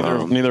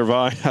Neither have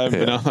I. I haven't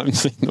been out. I haven't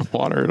seen the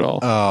water at all.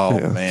 Oh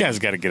You man, guys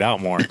got to get out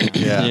more.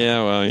 yeah.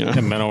 Yeah, well, I've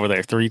been over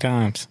there 3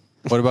 times.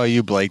 What about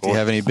you, Blake? Do you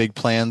have any big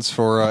plans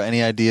for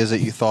any ideas that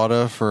you thought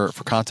of for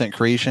content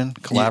creation,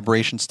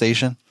 collaboration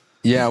station?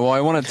 Yeah, well, I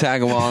want to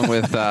tag along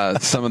with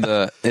some of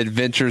the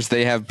adventures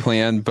they have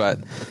planned, but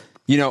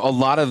a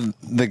lot of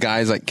the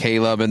guys like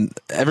Caleb and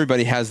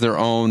everybody has their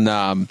own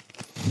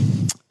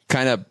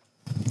kind of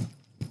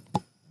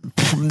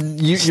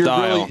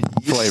Style.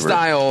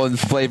 style and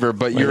flavor,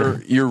 but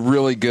you're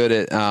really good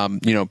at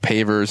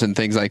pavers and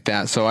things like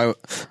that. So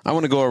I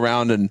want to go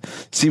around and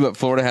see what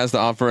Florida has to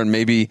offer and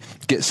maybe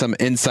get some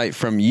insight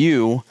from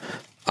you,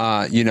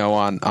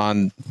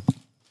 on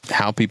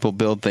how people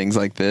build things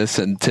like this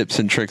and tips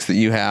and tricks that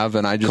you have.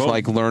 And I just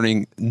like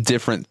learning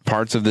different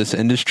parts of this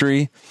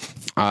industry.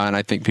 And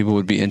I think people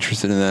would be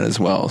interested in that as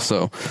well.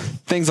 So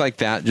things like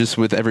that, just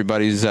with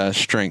everybody's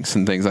strengths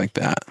and things like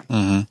that.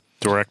 Mm-hmm.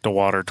 Direct the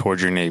water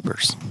towards your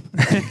neighbors.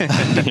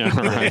 Yeah,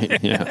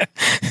 right. Yeah.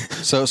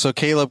 So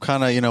Caleb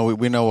kind of,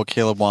 we know what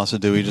Caleb wants to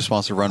do. He just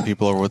wants to run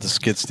people over with a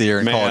skid steer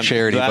and call it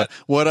charity. But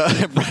what,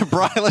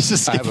 Brian, let's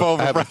just skip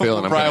over. I have a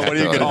feeling Brian, what are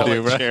you going to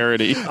do, bro?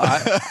 Charity.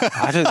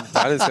 I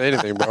didn't say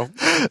anything, bro.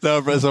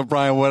 No, bro, so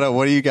Brian,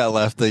 what do you got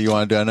left that you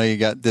want to do? I know you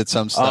did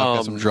some stuff,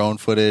 got some drone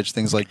footage,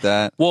 things like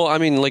that. Well, I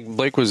mean, like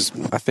Blake was,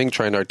 I think,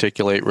 trying to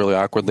articulate really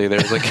awkwardly.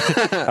 There's like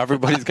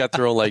everybody's got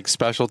their own like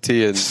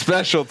specialty and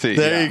Specialty.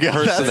 There you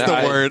go. That's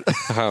the word.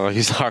 Oh,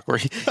 he's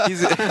awkward.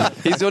 He's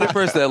the only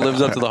person that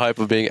lives up to the hype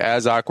of being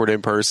as awkward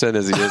in person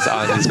as he is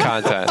on his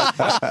content.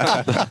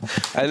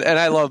 and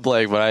I love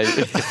Blake, but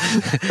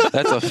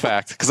that's a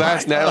fact. Because I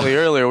asked Natalie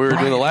earlier, we were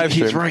doing the live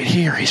stream. He's right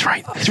here. He's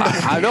right.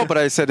 I know, but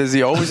I said, is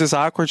he always this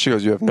awkward? She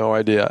goes, you have no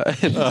idea.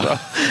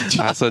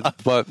 I said,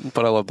 but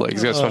I love Blake.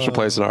 He's got a special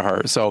place in our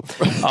heart. So,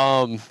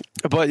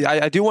 but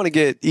I do want to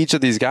get each of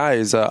these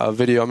guys a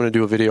video. I'm going to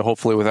do a video,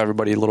 hopefully, with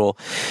everybody, a little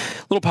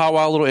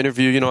powwow, a little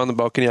interview, on the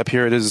balcony up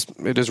here. It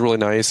is really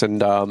nice.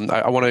 And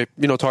I want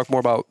to, talk more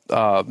about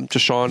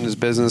just Sean and his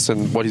business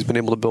and what he's been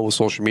able to build with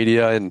social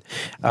media. And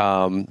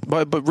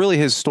but really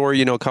his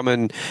story,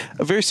 coming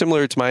very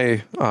similar to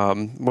my,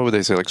 what would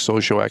they say, like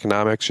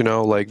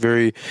socioeconomics, like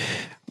very,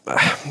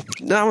 I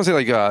don't want to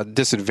say like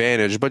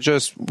disadvantaged, but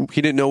just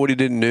he didn't know what he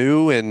didn't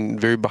know and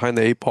very behind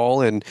the 8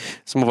 ball. And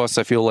some of us,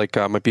 I feel like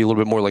might be a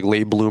little bit more like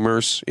late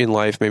bloomers in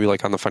life, maybe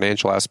like on the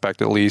financial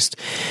aspect at least.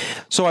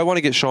 So I want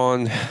to get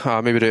Sean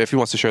maybe if he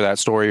wants to share that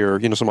story or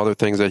some other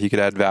things that he could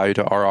add value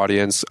to our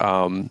audience.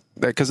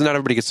 Because not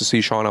everybody gets to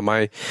see Sean on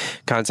my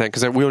content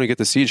because we only get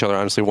to see each other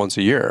honestly once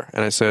a year.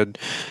 And I said,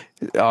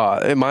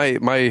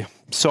 my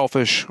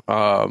selfish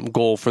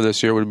goal for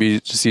this year would be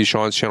to see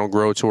Sean's channel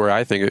grow to where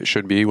I think it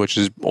should be, which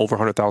is over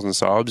 100,000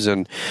 subs,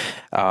 and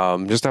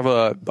just have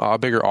a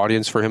bigger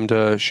audience for him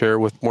to share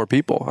with more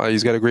people.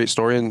 He's got a great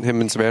story, and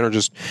him and Savannah are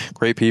just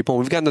great people.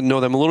 We've gotten to know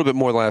them a little bit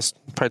more the last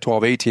probably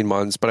 12, 18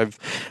 months, but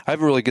I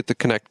haven't really get to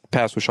connect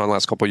past with Sean the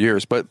last couple of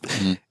years. But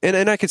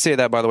and I could say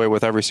that, by the way,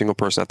 with every single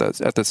person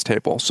at this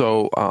table.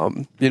 So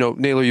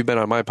Naylor, you've been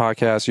on my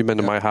podcast, you've been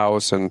to my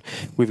house, and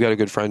we've got a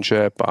good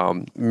friendship.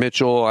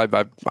 Mitchell, I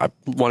want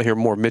to hear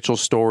more Mitchell's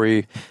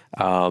story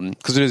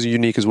because it is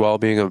unique as well,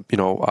 being a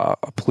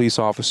police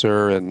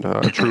officer and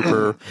a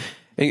trooper.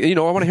 And,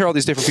 I want to hear all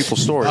these different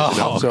people's stories.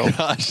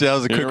 Gosh, that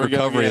was a quick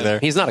recovery there.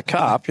 He's not a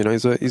cop,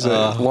 he's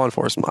a law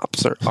enforcement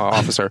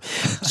officer.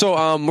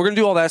 So we're gonna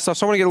do all that stuff.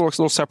 So I want to get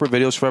little separate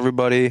videos for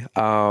everybody.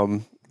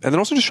 And then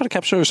also just try to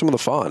capture some of the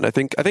fun. I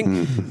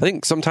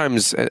think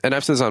sometimes, and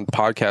I've said this on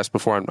podcasts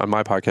before, on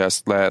my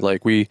podcast, that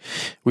like we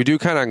do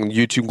kind of on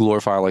YouTube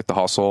glorify like the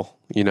hustle.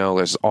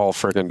 There's all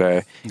freaking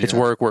day. It's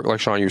work, like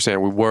Sean, you were saying,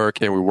 we work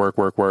and we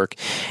work.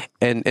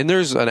 And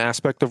there's an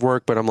aspect of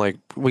work, but I'm like,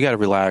 we got to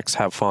relax,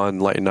 have fun,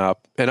 lighten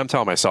up. And I'm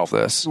telling myself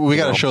this. We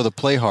got to show the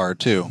play hard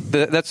too.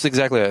 That's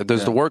exactly it.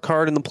 There's the work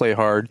hard and the play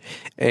hard.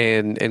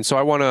 And so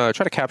I want to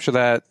try to capture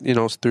that,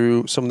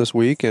 through some of this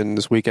week and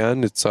this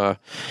weekend. It's, it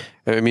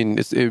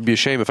would be a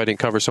shame if I didn't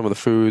cover some of the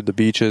food, the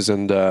beaches,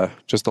 and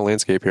just the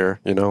landscape here,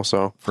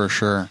 so. For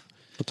sure.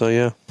 But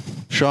yeah.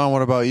 Sean,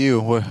 what about you?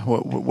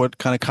 What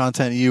kind of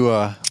content are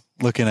you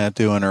looking at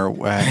doing or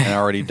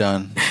already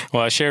done?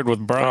 Well, I shared with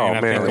Brian,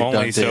 I think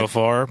only so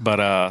far, but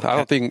I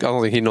don't think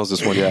he knows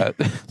this one yet.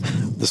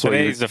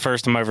 Today's the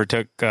first time I ever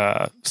took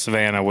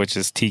Savannah, which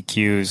is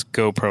TQ's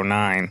GoPro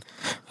 9.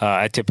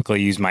 I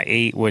typically use my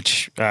 8,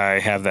 which I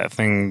have that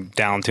thing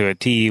down to a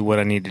T, what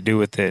I need to do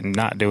with it and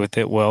not do with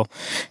it. Well,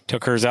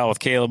 took hers out with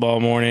Caleb all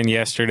morning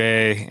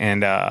yesterday,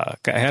 and I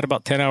had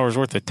about 10 hours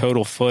worth of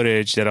total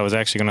footage that I was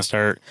actually going to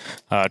start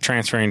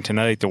transferring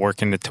tonight to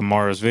work into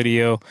tomorrow's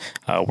video,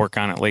 work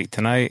on it late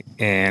tonight.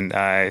 And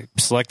I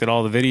selected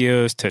all the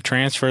videos to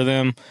transfer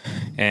them,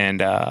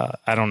 and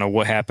I don't know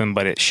what happened,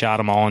 but it shot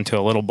them all into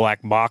a little black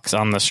box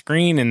on the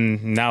screen,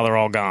 and now they're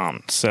all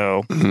gone.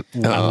 So,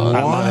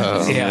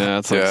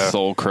 That's like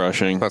soul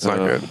crushing. That's not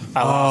good.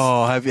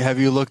 Have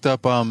you looked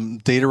up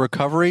data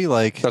recovery?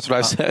 Like That's what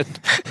I said.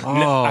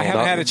 I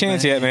haven't had a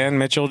chance yet, man.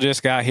 Mitchell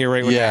just got here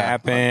right when that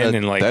happened,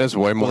 and like that is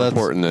way more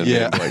important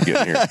than like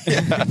getting here.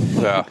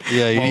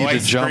 you need to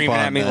wife's jump screaming on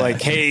at me that.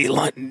 like, "Hey,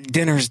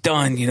 dinner's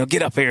done.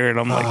 Get up here." And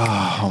I'm like,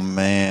 oh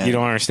man, "You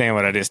don't understand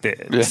what I just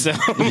did." So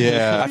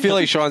I feel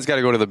like Sean's got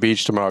to go to the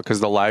beach tomorrow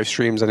because the live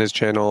streams on his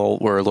channel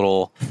were a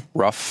little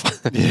rough.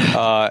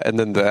 And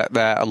then that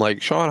I'm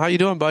like, Sean, how you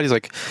doing, bud? He's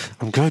like,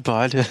 I'm good,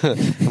 bud.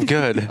 I'm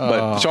good.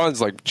 But Sean's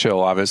like chill,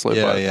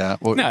 obviously.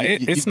 Well, no,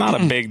 it's not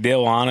a big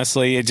deal,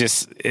 honestly.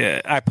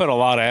 I put a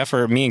lot of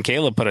effort. Me and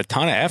Caleb put a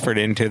ton of effort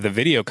into the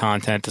video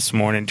content this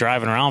morning,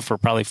 driving around for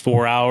probably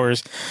 4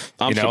 hours.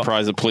 I'm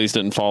surprised the police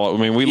didn't follow. I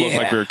mean, we looked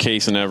like we were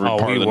casing every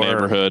part of the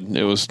neighborhood.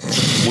 It was.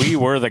 We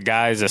were the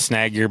guys that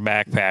snag your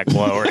backpack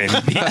blower and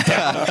beat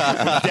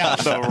down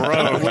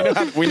the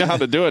road. We know how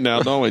to do it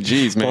now, don't we?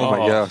 Jeez, man. Oh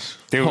my gosh.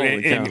 Dude,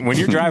 Holy and cow. when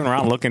you're driving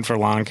around looking for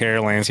lawn care,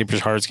 landscapers,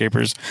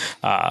 hardscapers,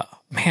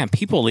 man,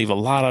 people leave a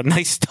lot of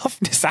nice stuff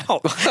just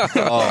out.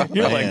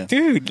 You're like,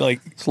 dude,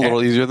 it's a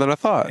little easier than I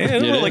thought.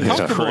 it's really it's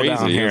comfortable crazy.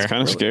 down here. It's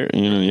kind of scary.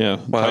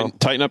 Wow.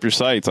 Tighten up your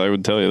sights. I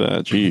would tell you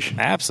that. Jeez.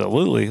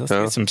 Absolutely. Let's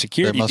get some they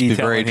security must be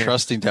detail very in here.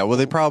 trusting that. Well,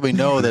 they probably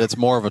know that it's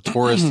more of a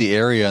touristy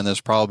area, and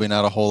there's probably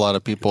not a whole lot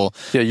of people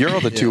Yeah, you're all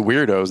the two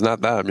weirdos,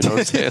 not them. You know what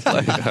I'm saying?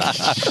 Like,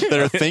 that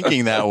are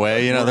thinking that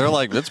way. They're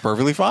like, it's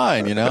perfectly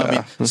fine.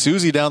 I mean,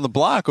 Susie down the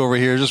block over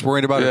here is just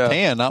worried about her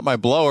tan, not my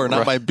blower,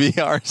 not my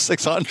BR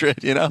 600.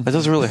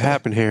 that doesn't really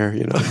happen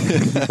here,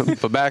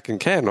 but back in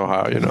Canton,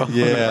 Ohio,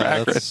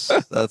 Yeah,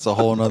 that's a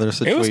whole nother It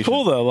situation. was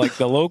cool though. Like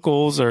the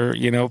locals or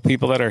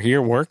people that are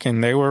here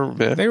working, they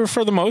were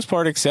for the most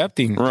part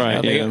accepting.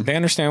 Right, They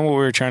understand what we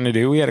were trying to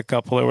do. We had a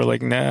couple that were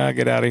like, "Nah,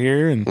 get out of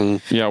here."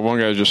 And Yeah, one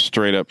guy was just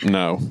straight up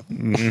no,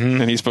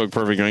 and he spoke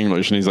perfect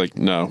English, and he's like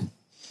no,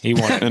 he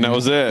wanted and that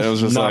was it. It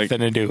was just nothing like,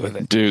 to do with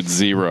it. dude,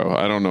 zero.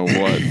 I don't know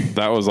what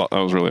that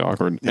was really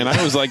awkward. And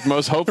I was like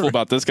most hopeful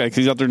about this guy because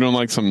he's out there doing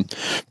like some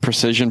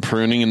precision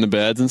pruning in the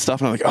beds and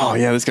stuff. And I'm like, oh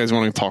yeah, this guy's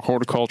wanting to talk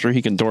horticulture.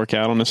 He can dork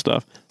out on this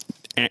stuff.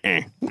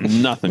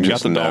 Nothing.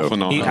 Got the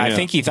dolphin on. I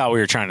think he thought we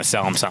were trying to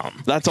sell him something.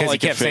 That's all 'Cause I he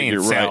kept could figure,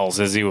 saying right. sells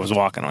as he was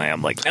walking away.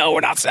 I'm like, no, we're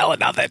not selling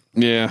nothing.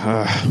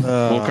 Yeah,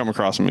 we'll come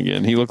across him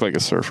again. He looked like a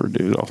surfer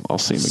dude. I'll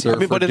see him again. I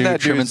mean, but in dude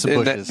that, trimming dude's, some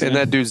in, bushes.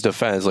 that dude's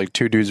defense, like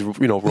two dudes,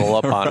 roll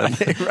up on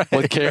him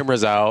with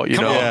cameras out.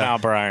 Come on now,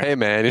 Brian. Hey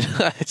man,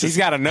 He's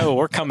got to know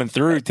we're coming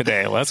through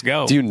today. Let's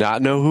go. do you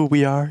not know who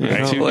we are?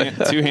 Yeah,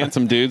 two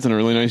handsome dudes in a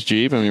really nice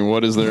Jeep. I mean,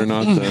 what is there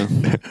not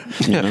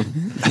to,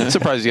 I'm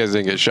surprised you guys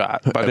didn't get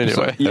shot. But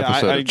anyway,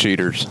 Episode of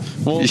Cheaters.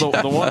 Well,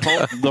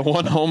 the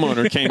one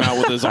homeowner came out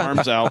with his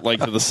arms out like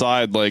to the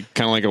side, like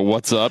kind of like a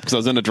 "what's up?" Because I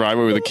was in the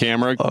driveway with a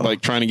camera,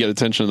 like trying to get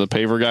attention of the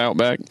paver guy out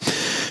back,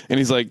 and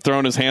he's like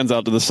throwing his hands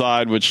out to the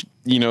side, which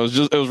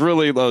it was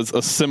really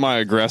a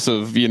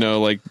semi-aggressive,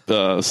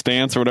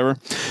 stance or whatever.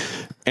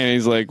 And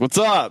he's like, "What's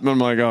up?" And I'm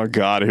like, "Oh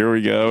God, here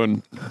we go."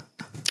 And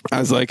I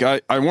was like,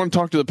 I want to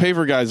talk to the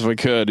paver guys if I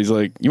could. He's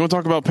like, you want to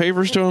talk about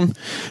pavers to him?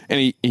 And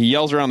he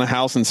yells around the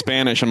house in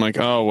Spanish. I'm like,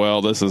 oh, well,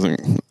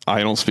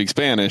 I don't speak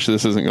Spanish.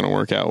 This isn't going to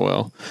work out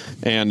well.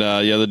 And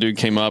the dude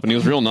came up and he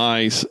was real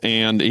nice.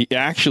 And he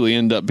actually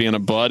ended up being a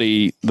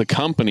buddy. The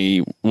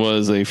company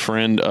was a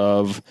friend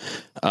of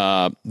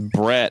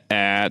Brett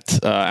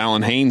at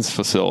Alan Haynes'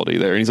 facility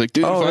there. And he's like,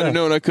 dude, if I'd have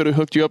known, I could have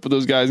hooked you up with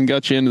those guys and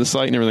got you into the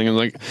site and everything. I was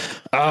like,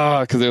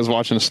 because I was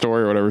watching a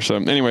story or whatever. So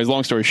anyways,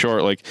 long story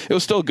short, like it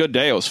was still a good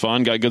day. It was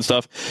fun, got good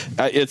stuff.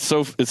 It's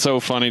so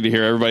funny to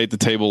hear everybody at the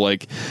table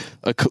like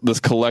this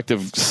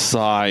collective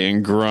sigh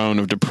and groan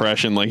of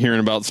depression, like hearing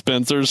about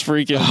Spencer's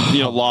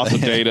freaking loss of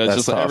data. It's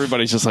just like,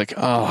 everybody's just like,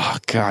 oh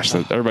gosh,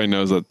 everybody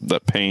knows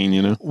that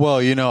pain. Well,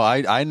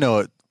 I know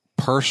it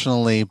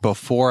personally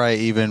before I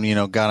even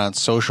got on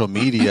social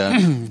media.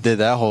 Did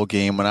that whole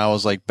game when I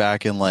was like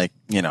back in like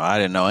I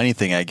didn't know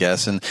anything, I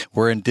guess. And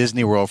we're in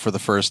Disney World for the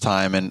first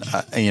time. And,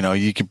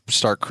 you could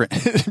start,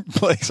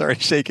 Blake's already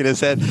shaking his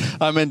head.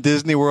 I'm in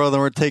Disney World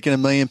and we're taking a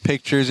million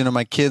pictures.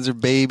 My kids are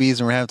babies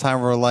and we're having time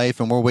of our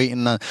life and we're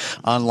waiting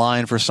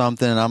online for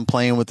something. And I'm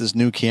playing with this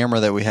new camera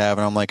that we have.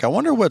 And I'm like, I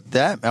wonder what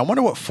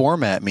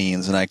format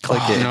means. And I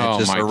click it and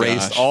it just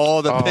erased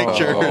all the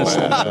pictures.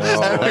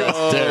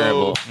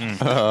 Terrible.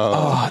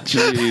 Oh,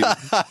 geez.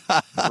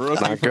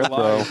 not good,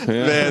 bro.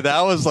 Yeah. Man,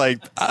 that was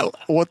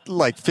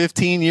like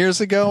 15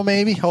 years ago,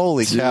 maybe.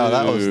 Holy cow,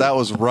 that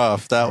was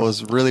rough. That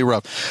was really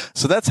rough.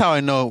 So that's how I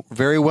know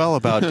very well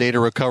about data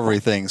recovery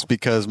things,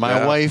 because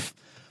my wife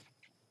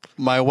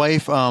my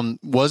wife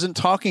wasn't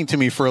talking to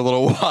me for a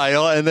little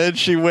while, and then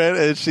she went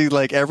and she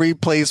like every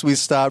place we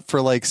stopped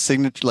for like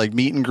signature, like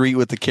meet and greet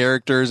with the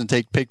characters and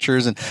take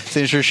pictures and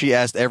signature. She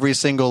asked every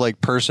single like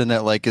person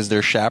that like is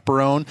their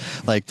chaperone,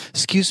 like,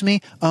 excuse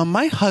me,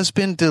 my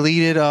husband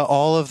deleted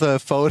all of the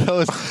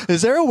photos.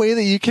 Is there a way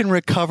that you can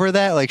recover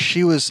that? Like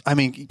she was, I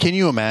mean, can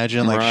you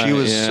imagine? Like she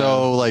was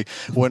so like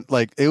when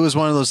like it was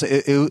one of those.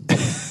 You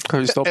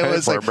still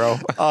paying for it, bro.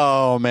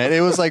 Oh man,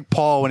 it was like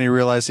Paul when he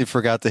realized he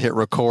forgot to hit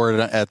record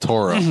at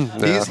Torah.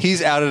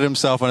 He's outed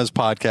himself on his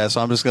podcast,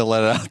 so I'm just gonna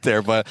let it out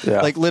there. But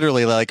like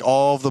literally, like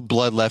all the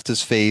blood left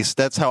his face.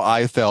 That's how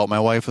I felt. My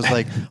wife was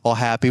like all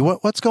happy.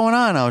 What's going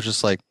on? I was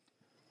just like,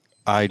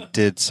 I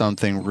did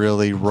something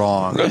really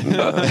wrong.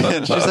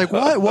 And she's like,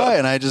 what?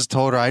 And I just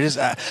told her, I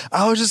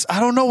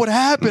don't know what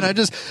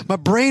happened. My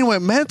brain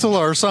went mental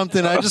or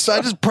something. I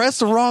just pressed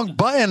the wrong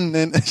button.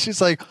 And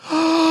she's like,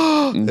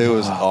 it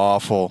was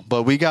awful.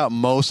 But we got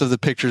most of the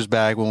pictures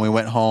back when we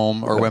went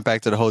home or went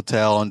back to the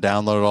hotel and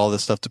downloaded all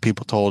this stuff that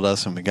people told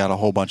us. And we got a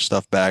whole bunch of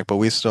stuff back, but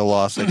we still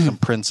lost like some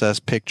princess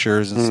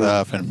pictures and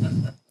stuff.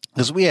 And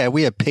because we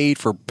had paid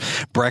for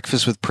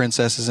breakfast with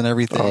princesses and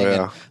everything. Oh,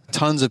 yeah. And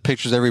tons of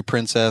pictures of every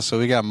princess, so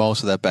we got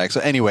most of that back. So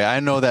anyway,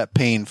 I know that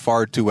pain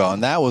far too well,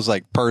 and that was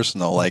like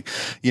personal. Like,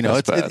 you know,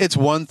 it's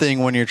one thing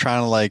when you're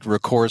trying to like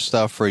record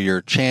stuff for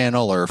your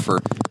channel or for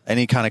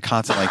any kind of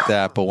content like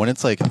that, but when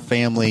it's like a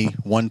family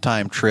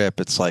one-time trip,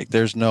 it's like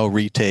there's no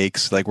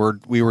retakes. Like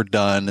we were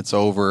done, it's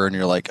over, and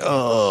you're like,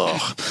 oh.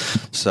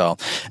 So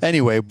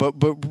anyway, but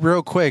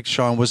real quick,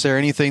 Sean, was there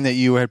anything that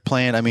you had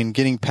planned? I mean,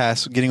 getting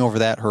over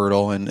that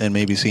hurdle and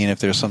maybe seeing if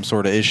there's some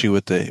sort of issue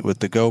with the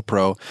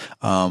GoPro.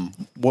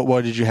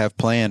 What did you have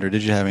planned, or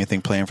did you have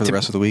anything planned for the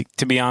rest of the week?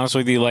 To be honest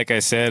with you, like I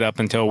said, up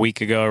until a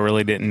week ago, I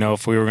really didn't know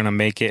if we were going to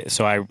make it,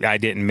 so I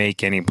didn't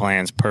make any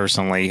plans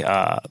personally.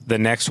 The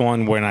next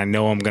one, when I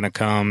know I'm going to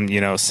come,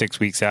 6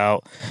 weeks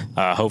out,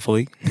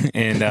 hopefully,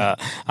 and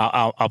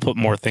I'll put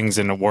more things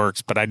into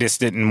works. But I just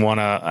didn't want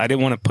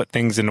to put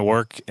things into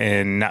work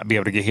and not be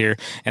able to get here.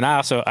 And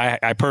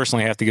I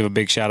personally have to give a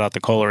big shout out to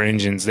Kohler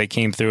Engines. They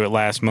came through at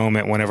last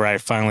moment whenever I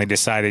finally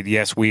decided,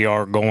 yes, we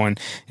are going,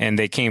 and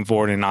they came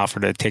forward and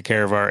offered to take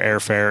care of our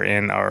airfare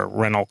and our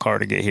rental car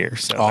to get here.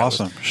 So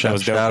awesome.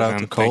 Shout out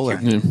to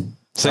Kohler.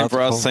 Same for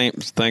us. Same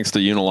thanks to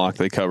Unilock.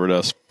 They covered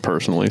us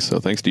personally. So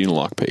thanks to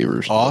Unilock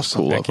Pavers.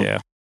 Awesome. Cool. Yeah.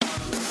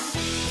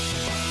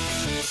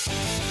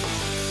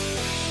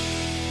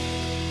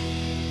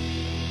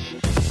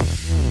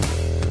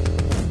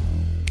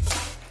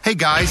 Hey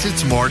guys,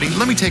 it's Marty.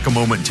 Let me take a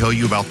moment and tell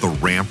you about the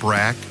Ramp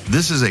Rack.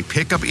 This is a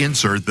pickup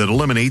insert that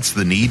eliminates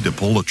the need to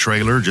pull a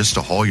trailer just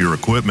to haul your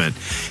equipment.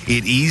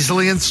 It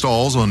easily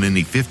installs on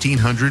any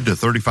 1500 to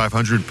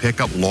 3500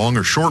 pickup long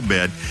or short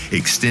bed,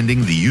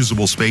 extending the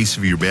usable space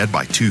of your bed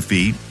by 2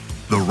 feet.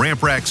 The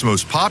Ramp Rack's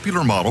most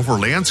popular model for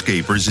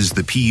landscapers is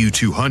the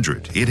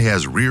PU200. It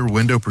has rear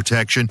window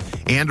protection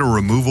and a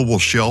removable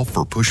shelf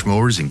for push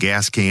mowers and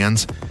gas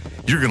cans.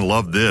 You're going to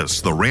love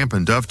this. The Ramp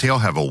and Dovetail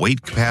have a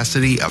weight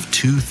capacity of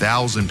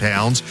 2,000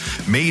 pounds.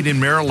 Made in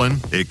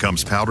Maryland, it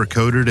comes powder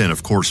coated and,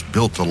 of course,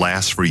 built to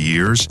last for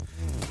years.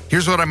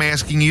 Here's what I'm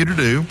asking you to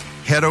do.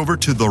 Head over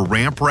to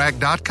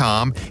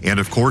theramprack.com and,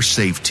 of course,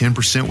 save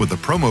 10% with the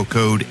promo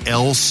code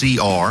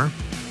LCR.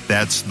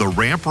 That's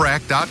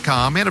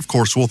theramprack.com, and, of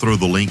course, we'll throw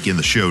the link in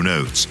the show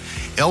notes.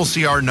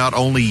 LCR not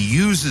only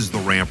uses the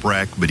Ramp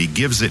Rack, but he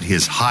gives it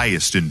his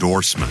highest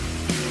endorsement.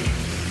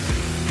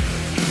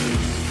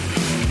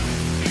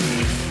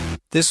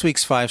 This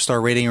week's 5-star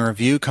rating and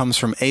review comes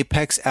from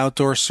Apex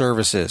Outdoor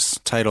Services,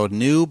 titled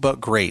New But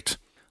Great.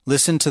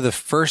 Listened to the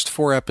first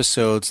 4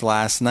 episodes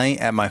last night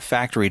at my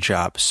factory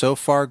job. So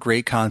far,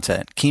 great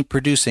content. Keep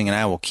producing and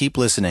I will keep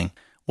listening.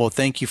 Well,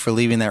 thank you for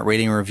leaving that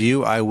rating and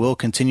review. I will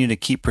continue to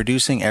keep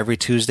producing every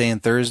Tuesday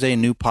and Thursday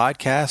new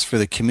podcasts for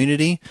the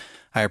community.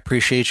 I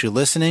appreciate you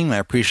listening. I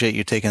appreciate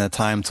you taking the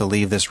time to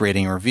leave this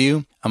rating and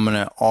review. I'm going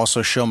to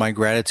also show my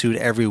gratitude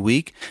every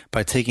week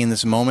by taking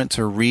this moment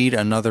to read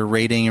another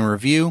rating and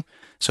review.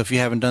 So if you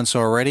haven't done so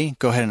already,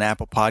 go ahead and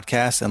Apple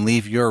Podcasts and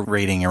leave your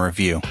rating and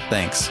review.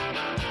 Thanks.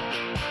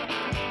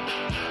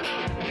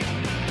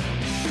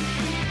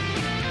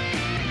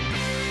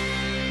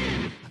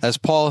 As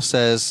Paul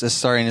is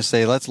starting to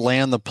say, let's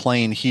land the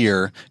plane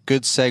here.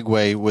 Good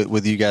segue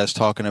with you guys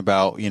talking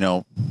about,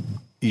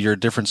 your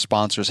different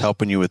sponsors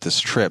helping you with this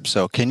trip.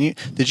 So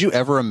did you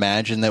ever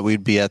imagine that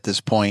we'd be at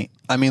this point?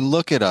 I mean,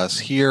 look at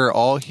us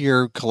all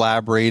here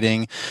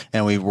collaborating,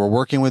 and we're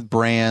working with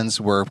brands.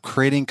 We're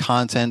creating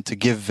content to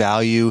give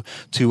value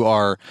to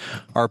our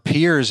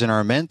peers and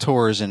our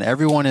mentors and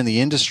everyone in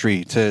the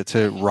industry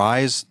to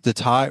rise the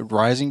tide.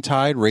 Rising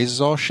tide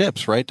raises all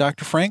ships, right,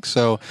 Dr. Frank?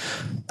 So,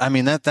 I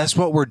mean, that's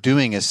what we're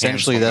doing.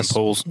 Essentially, that's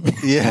pools.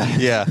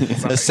 Yeah.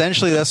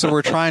 Essentially, that's what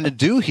we're trying to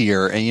do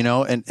here.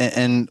 And,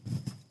 and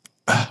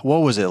what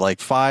was it, like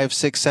 5,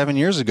 6, 7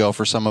 years ago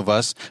for some of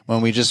us,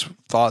 when we just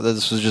thought that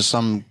this was just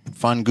some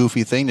fun,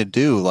 goofy thing to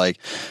do. Like,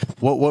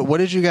 what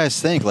did you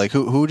guys think? Like,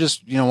 who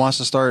just, wants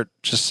to start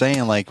just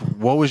saying, like,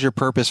 what was your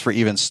purpose for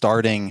even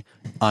starting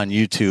on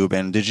YouTube?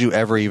 And did you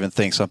ever even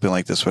think something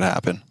like this would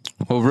happen?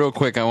 Well, real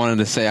quick, I wanted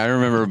to say, I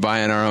remember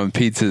buying our own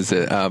pizzas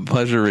at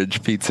Pleasure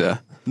Ridge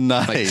Pizza.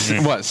 Nice.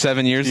 Like, what,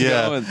 7 years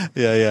ago?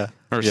 Yeah.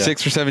 Or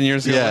 6 or 7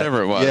 years ago,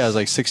 whatever it was. Yeah, it was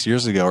like 6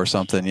 years ago or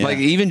something. Yeah. Like,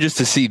 even just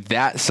to see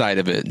that side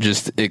of it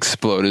just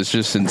explode is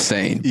just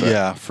insane. But.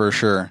 Yeah, for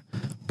sure.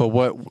 But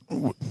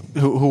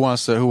who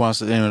wants to,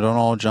 don't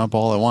all jump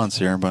all at once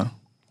here, but.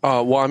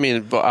 Well, I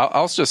mean,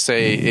 I'll just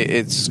say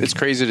it's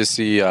crazy to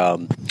see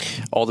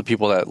all the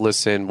people that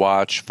listen,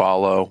 watch,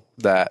 follow,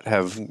 that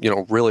have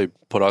really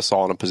put us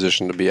all in a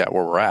position to be at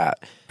where we're at.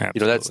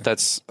 Absolutely.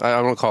 That's I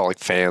don't want to call it like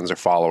fans or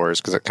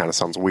followers, because it kind of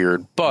sounds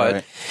weird, but.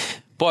 Right.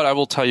 But I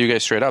will tell you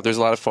guys straight up, there's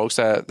a lot of folks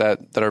that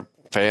are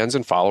fans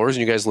and followers,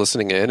 and you guys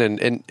listening in,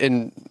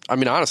 and I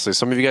mean, honestly,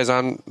 some of you guys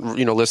on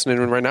listening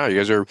in right now, you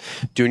guys are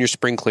doing your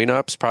spring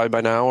cleanups probably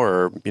by now,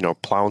 or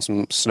plowing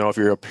some snow if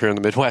you're up here in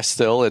the Midwest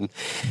still, and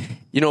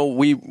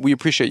we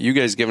appreciate you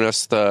guys giving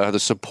us the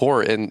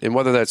support, and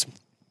whether that's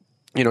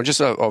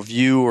just a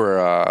view or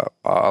a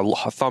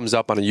thumbs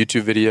up on a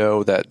YouTube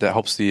video that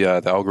helps the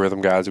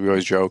algorithm guys. We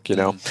always joke,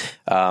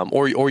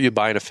 or you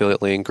buy an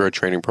affiliate link or a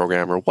training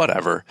program or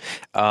whatever.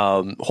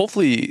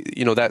 Hopefully,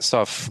 that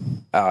stuff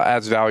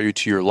adds value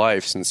to your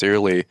life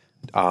sincerely.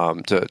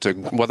 To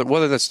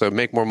whether that's to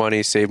make more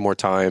money, save more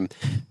time,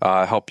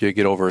 help you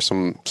get over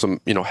some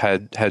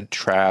head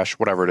trash,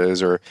 whatever it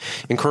is, or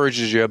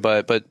encourages you.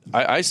 But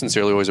I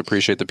sincerely always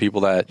appreciate the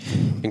people that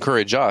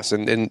encourage us,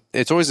 and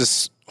it's always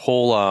this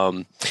whole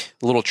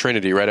little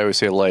trinity, right? I always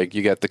say, like,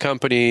 you got the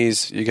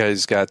companies, you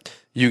guys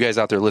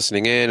out there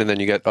listening in, and then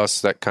you got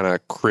us that kind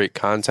of create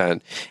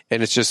content,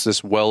 and it's just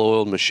this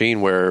well-oiled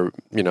machine where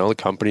the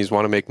companies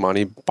want to make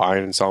money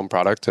buying and selling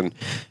product, and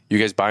you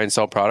guys buy and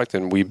sell product,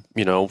 and we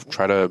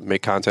try to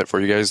make content for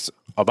you guys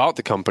about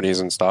the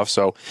companies and stuff.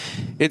 So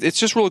it's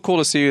just really cool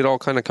to see it all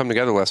kind of come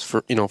together last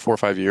for 4 or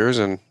 5 years,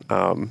 and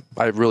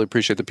I really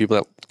appreciate the people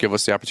that give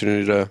us the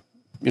opportunity to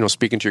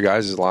speak into your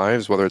guys'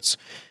 lives, whether it's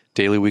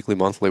daily, weekly,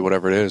 monthly,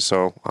 whatever it is.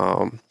 So,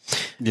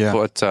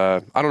 but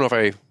I don't know if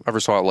I ever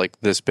saw it like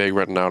this big,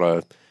 renting out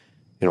a,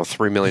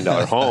 $3 million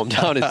home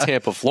down in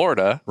Tampa,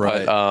 Florida.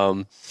 Right.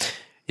 But,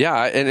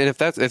 and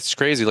if it's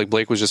crazy, like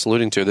Blake was just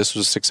alluding to, this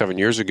was 6-7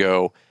 years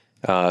ago.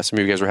 Some of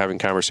you guys were having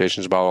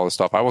conversations about all this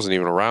stuff. I wasn't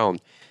even around.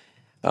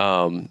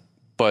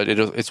 But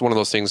it's one of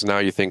those things now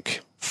you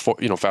think,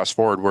 fast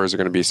forward, where is it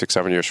going to be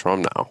 6-7 years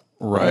from now?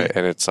 Right.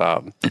 And it's,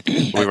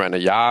 we rent a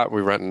yacht, we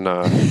rent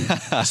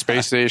a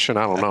space station.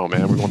 I don't know,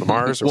 man. We're going to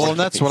Mars. Well, and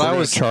that's what I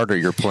was charter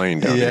your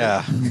plane down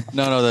here.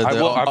 No, the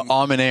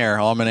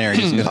Almanair.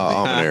 He's going to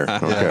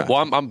Almanair. Okay. Yeah.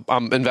 Well,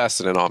 I'm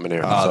invested in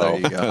Almanair. There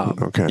you go.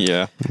 Okay.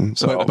 Yeah.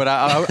 So, but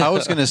I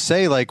was going to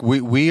say, like,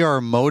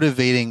 we're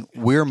motivating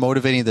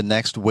the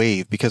next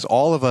wave, because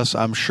all of us,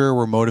 I'm sure,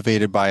 were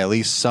motivated by at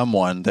least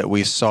someone that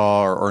we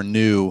saw or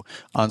knew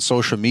on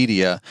social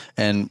media,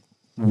 and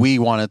we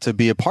wanted to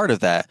be a part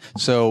of that.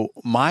 So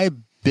my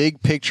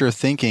big picture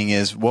thinking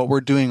is what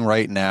we're doing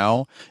right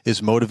now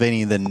is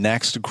motivating the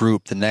next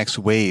group, the next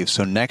wave.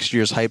 So next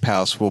year's Hype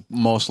House will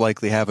most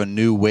likely have a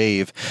new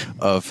wave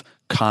of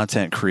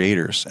content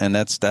creators, and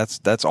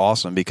that's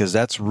awesome, because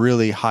that's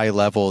really high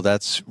level.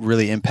 That's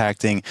really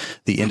impacting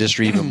the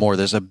industry even more.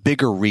 There's a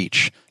bigger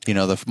reach.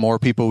 The more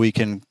people we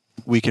can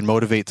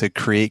motivate to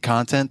create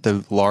content,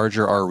 the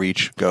larger our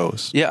reach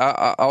goes.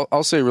 Yeah,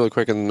 I'll say really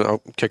quick, and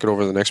I'll kick it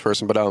over to the next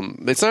person. But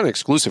it's not an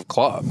exclusive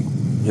club.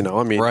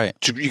 Right.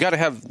 You got to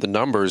have the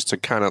numbers to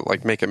kind of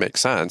like make it make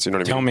sense. You know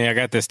what I mean? Tell me I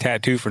got this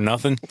tattoo for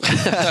nothing.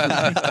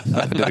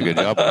 I did a good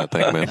job on that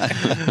thing,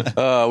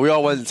 man. We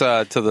all went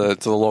to the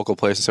local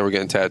place and said we're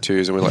getting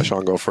tattoos, and we let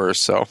Sean go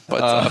first. So,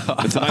 but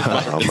it's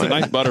a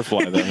nice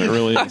butterfly, though. It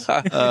really is.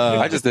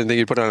 I just didn't think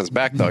he'd put it on his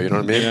back, though. You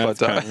know what I mean? Yeah,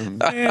 but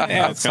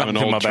it's kind of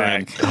an old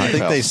trend. I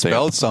think they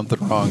spelled something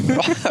wrong.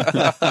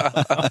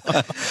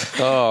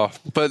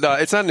 But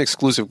it's not an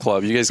exclusive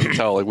club. You guys can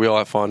tell, like, we all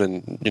have fun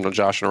and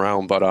joshing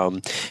around. But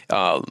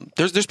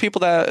there's people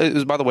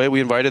that, by the way,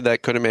 we invited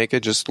that couldn't make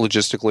it just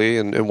logistically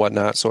and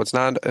whatnot. So it's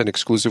not an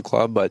exclusive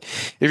club. But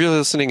if you're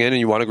listening in and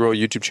you want to grow a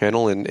YouTube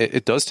channel, and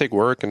it does take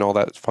work and all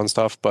that fun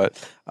stuff, but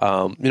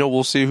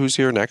we'll see who's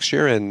here next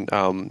year, and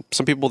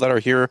some people that are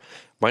here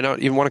might not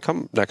even want to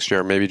come next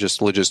year, maybe just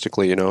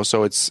logistically,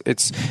 So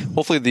it's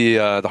hopefully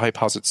the Hype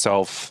House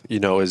itself,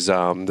 is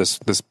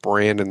this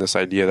brand and this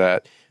idea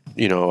that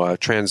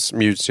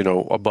transmutes,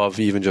 above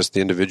even just the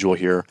individual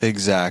here.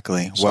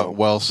 Exactly. So,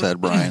 well said,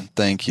 Brian.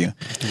 Thank you.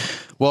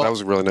 Well, that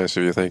was really nice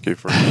of you. Thank you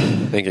for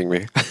thanking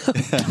me.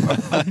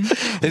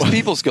 His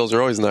people skills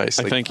are always nice.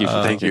 I thank you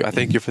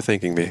for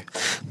thanking me.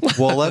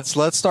 Well,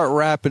 let's start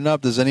wrapping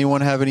up. Does anyone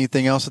have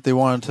anything else that they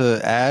wanted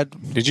to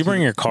add? Did you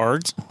bring your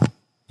cards?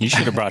 You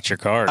should have brought your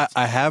cards.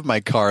 I have my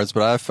cards,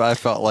 but I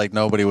felt like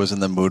nobody was in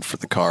the mood for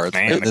the cards.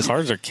 Man, the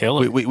cards are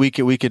killer. We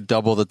could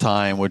double the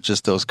time with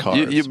just those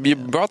cards. You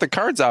brought the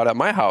cards out at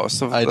my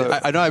house. I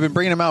know I've been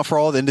bringing them out for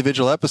all the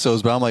individual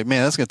episodes, but I'm like,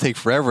 man, that's going to take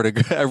forever to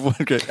go.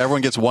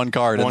 Everyone gets one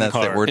card, and that's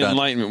it. We're done.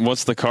 Enlightenment.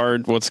 What's the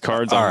card? What's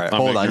cards? All right,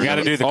 hold on. You got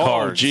to do the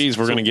cards. Oh, geez,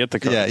 we're going to get the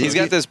cards. Yeah, He's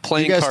got this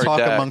playing you guys card talk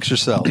deck. amongst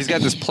yourselves. He's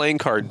got this playing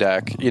card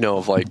deck,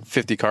 of like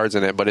 50 cards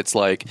in it, but it's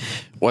like,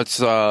 what's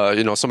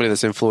somebody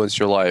that's influenced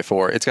your life,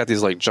 or it's got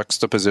these like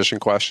juxtaposition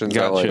questions.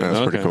 Gotcha. That's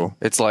Okay. pretty cool.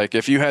 It's like,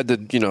 if you had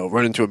to,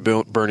 run into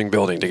a burning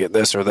building to get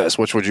this or this,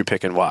 which would you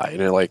pick and why? And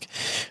you're like,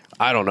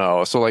 I don't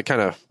know. So like,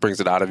 kind of brings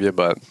it out of you,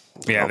 but.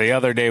 Yeah, the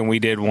other day when we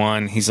did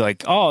one, he's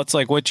like, "Oh, it's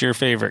like, what's your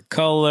favorite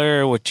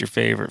color? What's your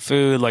favorite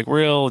food?" Like,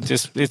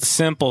 it's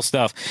simple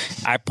stuff.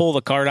 I pull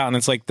the card out, and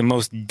it's like the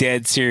most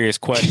dead serious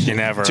question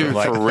ever. Dude,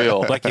 like, for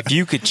real. Like, if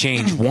you could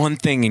change one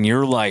thing in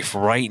your life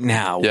right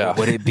now, what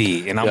would it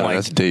be? And I'm like,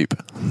 That's deep.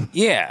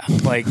 yeah.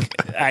 Like,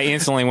 I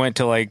instantly went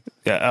to like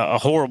a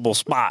horrible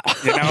spot,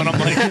 and I'm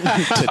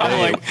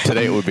like,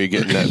 Today it would be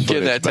getting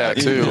that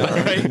tattoo.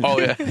 Right. Oh,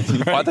 yeah.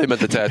 Well, I thought you meant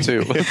the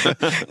tattoo.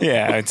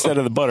 yeah. Instead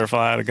of the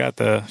butterfly, I got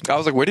the. I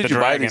was like, where did you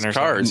buy dragon these or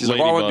cards? He's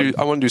something. like, well, Ladybug.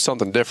 I want to do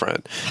something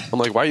different. I'm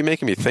like, why are you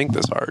making me think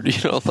this hard?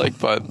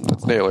 But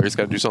it's Naylor. He's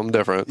got to do something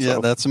different. Yeah,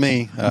 so. that's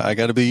me. I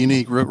got to be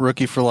unique,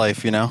 rookie for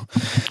life.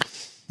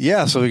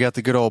 Yeah, so we got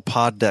the good old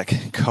pod deck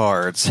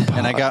cards,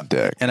 and I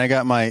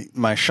got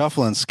my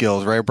shuffling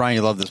skills. Right, Brian,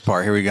 you love this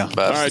part. Here we go. Best.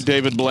 All right,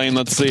 David Blaine,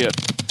 let's see it.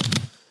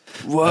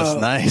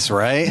 That's nice,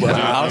 right?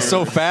 Wow. I was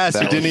so fast,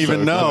 you That didn't was even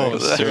so know.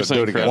 close. Seriously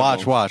Do it again.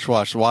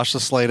 incredible. Watch the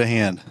sleight of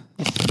hand.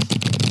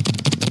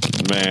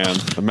 Man,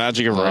 the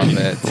magic of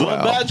radio.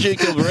 The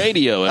magic of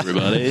radio,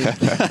 everybody.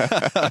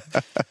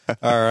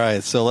 All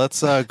right, so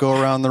let's go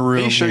around the Are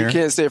room you sure here. you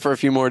can't stay for a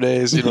few more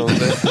days? You know what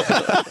I'm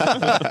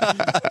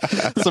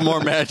saying? Some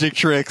more magic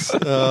tricks.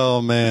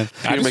 Oh man.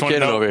 I Peter just wanna McKinnon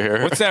know, over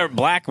here. What's that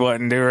black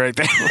button do right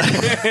there?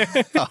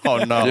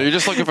 Oh no. You're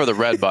just looking for the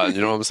red button.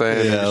 You know what I'm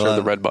saying? Yeah, Make sure well-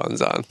 the red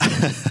button's on.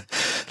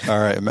 All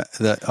right.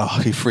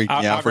 He freaked me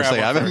I'll out for a grab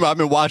second. one I've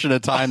been watching the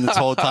time this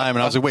whole time,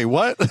 and I was like, wait,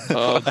 what?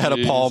 I had a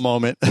geez. Paul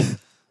moment.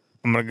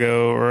 I'm gonna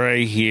go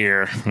right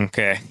here.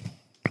 Okay.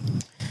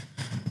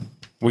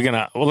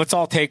 Let's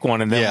all take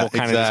one, and then Yeah, we'll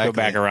kind of just go exactly.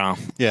 back around.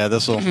 Yeah,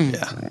 this will.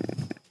 Yeah.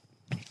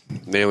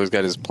 Naylor's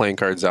got his playing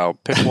cards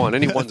out. Pick one.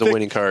 Any one's a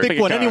winning card. Pick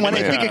one. Anyone.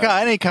 man. Pick a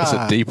card. Any card.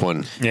 That's a deep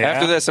one. Yeah.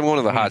 After this, I'm going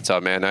to the hot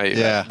tub, man.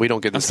 Yeah. We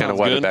don't get this That kind of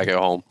sounds weather good. back at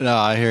home. No,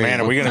 I hear Man,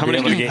 you. are we going to be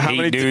able to get how 8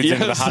 many- dudes into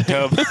the yes. hot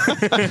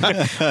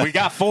tub? We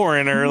got 4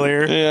 in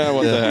earlier. Yeah,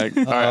 what the heck?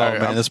 Oh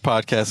man, this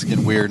podcast is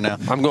getting weird now.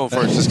 I'm going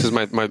first just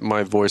because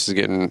my voice is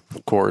getting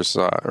coarse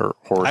or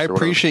hoarse. I or whatever.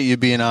 appreciate you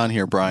being on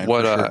here, Brian.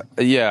 What? for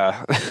sure.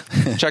 Yeah,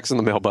 checks in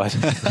the mail, bud.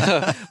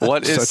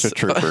 What is Such a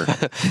trooper.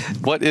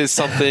 What is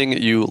something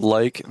you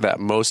like that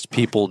most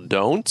people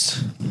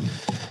don't?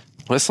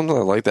 What is something I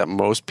like that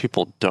most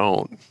people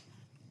don't?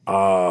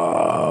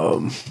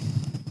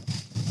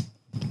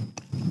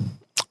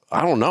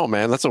 I don't know,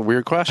 man. That's a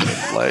weird question.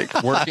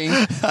 Like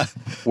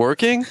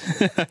working?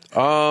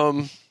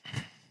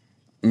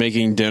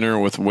 Making dinner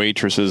with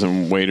waitresses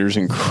and waiters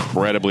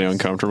incredibly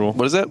uncomfortable.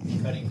 What is it?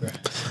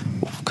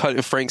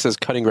 Frank says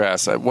cutting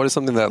grass. What is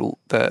something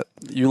that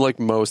you like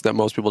most that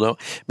most people don't?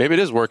 Maybe it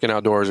is working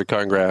outdoors or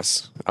cutting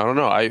grass. I don't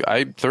know.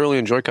 I thoroughly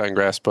enjoy cutting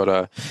grass,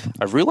 but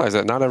I've realized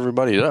that not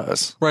everybody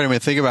does. Right. I mean,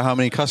 think about how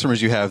many customers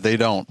you have. They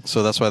don't.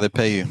 So that's why they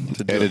pay you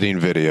to do it. Editing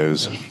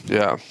videos.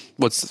 Yeah.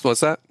 What's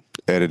that?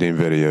 Editing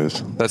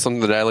videos. That's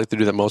something that I like to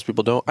do that most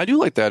people don't. I do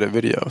like to edit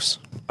videos.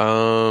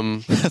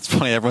 That's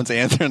funny. Everyone's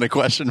answering the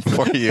question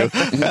for you.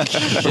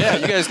 Yeah,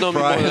 you guys know me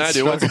more than I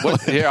do.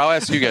 Here, I'll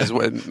ask you guys. I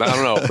don't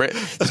know.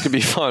 This could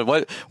be fun.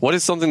 What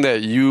is something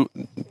that you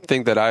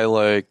think that I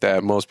like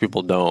that most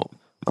people don't?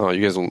 Oh,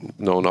 you guys don't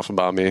know enough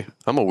about me.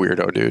 I'm a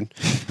weirdo, dude.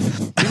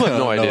 People have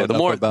no idea.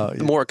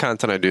 The more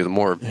content I do, the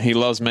more He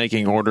loves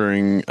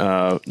ordering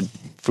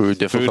food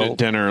difficult. food at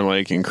dinner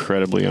like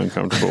incredibly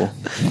uncomfortable.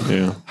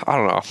 Yeah. I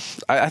don't know.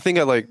 I think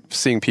I like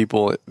seeing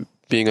people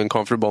being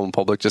uncomfortable in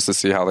public just to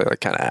see how they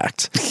like kind of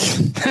act.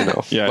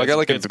 Yeah,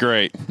 it's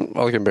great.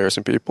 I like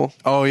embarrassing people.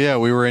 Oh yeah,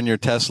 we were in your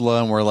Tesla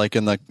and we're like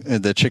in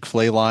the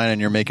Chick-fil-A line, and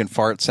you're making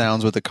fart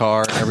sounds with the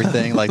car and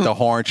everything, like the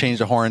horn, change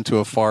the horn to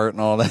a fart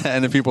and all that,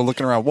 and the people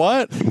looking around,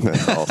 what?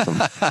 That's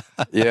awesome.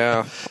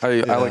 Yeah,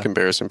 I like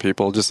embarrassing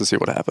people just to see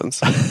what happens.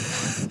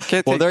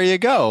 Well, there you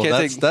go.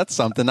 can't That's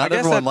something. Not I guess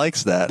everyone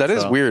likes that. That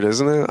is so. weird,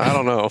 isn't it? I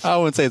don't know. I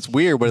wouldn't say it's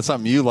weird, but it's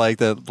something you like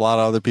that a lot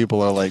of other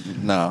people are like,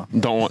 no. They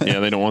don't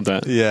want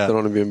that. Yeah. I don't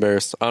want to be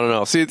embarrassed. I don't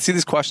know. See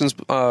these questions,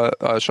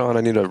 Sean.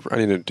 I need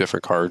a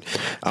different card.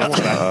 You want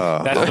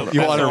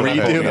to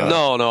redo?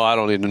 No, I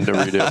don't need them to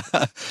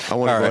redo. I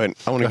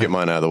want to get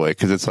mine out of the way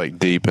because it's like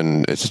deep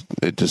and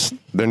it just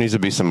There needs to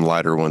be some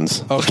lighter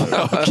ones.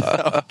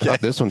 Okay.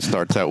 This one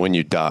starts out when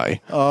you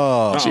die.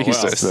 Oh,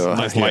 Jesus. wow.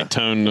 Nice light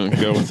tone to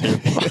go with here.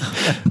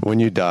 When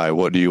you die,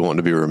 what do you want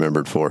to be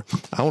remembered for?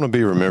 I want to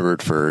be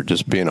remembered for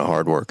just being a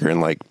hard worker. And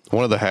like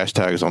one of the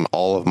hashtags on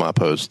all of my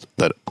posts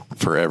that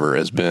forever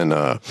has been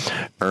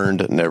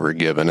earned, never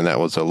given. And that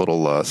was a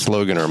little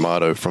slogan or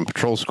motto from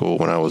patrol school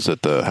when I was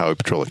at the Highway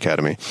Patrol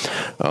Academy.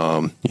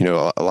 You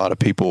know, a lot of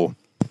people.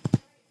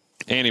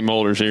 Andy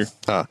Mulder's here.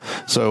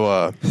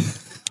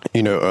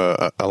 You know,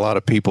 a lot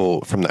of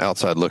people from the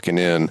outside looking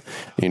in,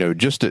 you know,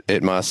 just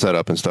at my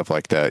setup and stuff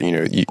like that, you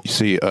know, you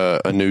see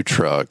a new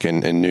truck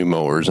and new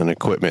mowers and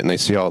equipment, and they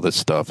see all this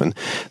stuff, and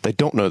they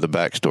don't know the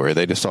backstory.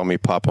 They just saw me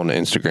pop on the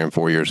Instagram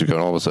 4 years ago,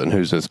 and all of a sudden,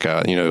 who's this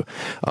guy? You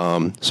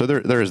know, so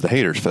there is the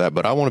haters for that,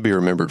 but I want to be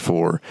remembered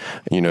for,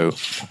 you know,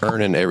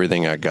 earning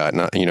everything I got.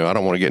 Not, you know, I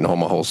don't want to get into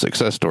my whole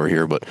success story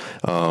here, but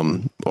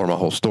or my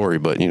whole story,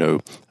 but you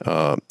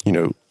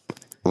know.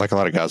 Like a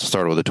lot of guys, I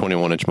started with a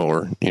 21-inch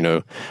mower, you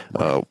know,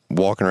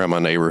 walking around my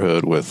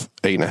neighborhood with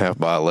 8.5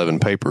 by 11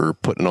 paper,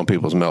 putting it on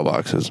people's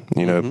mailboxes,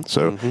 you know.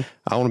 So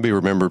I want to be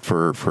remembered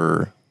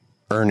for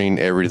earning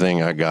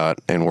everything I got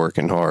and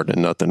working hard,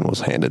 and nothing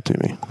was handed to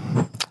me.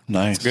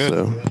 Nice. Good.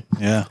 So,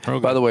 Yeah.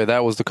 By the way,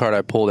 that was the card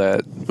I pulled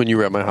at when you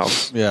were at my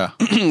house. Yeah.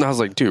 I was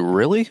like, dude,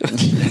 really?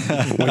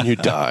 when you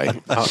die,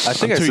 I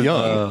think I'm I too said,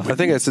 young. I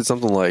think I said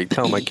something like,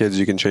 tell my kids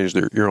you can change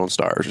your own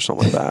stars or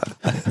something like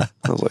that.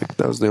 I was like,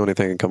 that was the only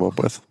thing I could come up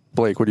with.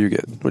 Blake, what do you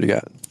get? What do you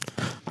got?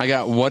 I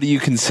got, what do you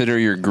consider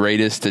your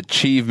greatest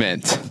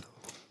achievement?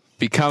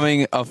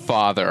 Becoming a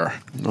father.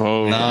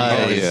 Oh,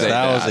 Nice. say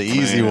That was that. an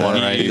easy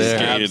one right He there.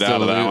 skated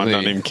out of that one.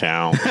 Doesn't even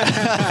count.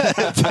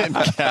 Didn't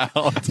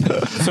count.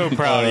 So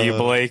proud of you,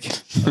 Blake.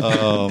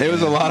 It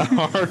was a lot of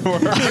hard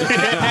work.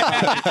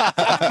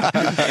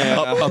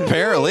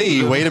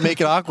 Apparently, way to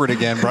make it awkward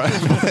again, Brian.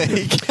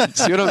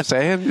 See what I'm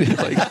saying?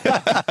 Like,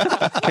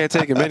 can't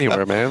take him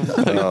anywhere, man.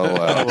 Oh,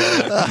 wow.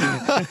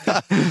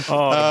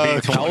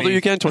 How old are you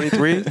again?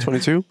 23?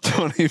 22?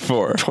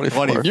 24.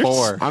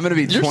 24. I'm going to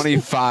be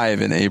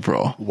 25 in April.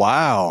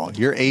 Wow,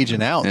 you're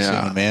aging out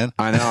soon, man.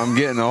 I know. I'm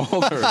getting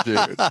older,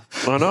 dude.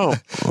 I know.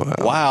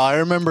 Wow, I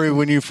remember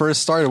when you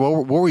first started.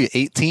 What were you,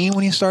 18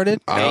 when you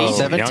started? No,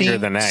 17? younger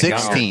than that,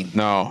 16.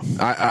 No,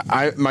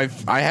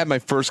 I had my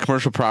first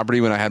commercial property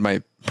when I had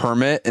my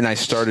permit, and I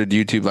started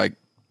YouTube like,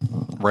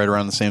 Right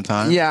around the same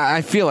time? yeah,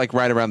 I feel like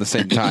right around the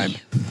same time.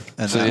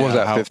 And So, then What was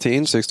that, how-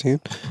 15,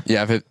 16?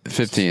 Yeah,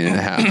 15 and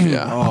a half.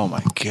 Yeah. Oh,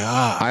 my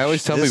God. I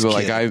always tell This people,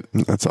 kid.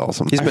 like, That's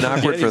awesome. He's been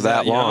awkward for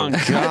that long.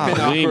 I've been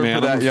Golly, awkward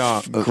man, for that I'm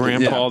young.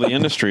 grandpa of the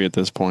industry at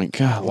this point.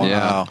 God, Wow.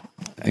 Yeah,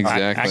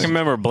 exactly. I can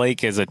remember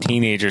Blake as a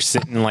teenager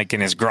sitting like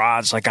in his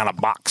garage, like on a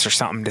box or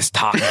something, just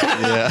talking.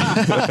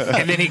 Yeah.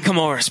 And then he'd come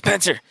over,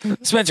 Spencer,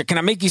 can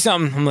I make you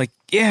something? I'm like,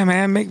 yeah,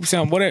 man, make me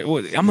something. What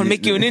I'm gonna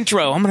make you an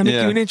intro. I'm gonna make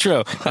you an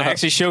intro. I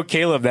actually showed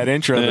Caleb that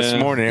intro this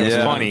morning. It was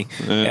funny.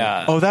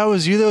 Yeah. Oh, that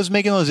was you that was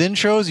making those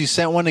intros? You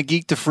sent one to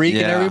Geek to Freak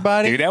and Yeah.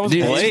 everybody? Dude, that was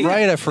Dude, Blake.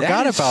 Right, I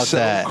forgot That is about so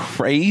that.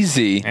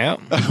 Crazy. Yep.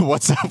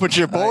 What's up with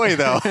your boy,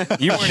 though?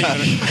 You weren't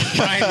even.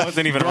 Brian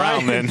wasn't even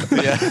around then.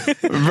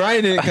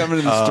 Brian didn't come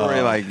into the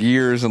story like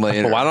years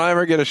later. Why don't I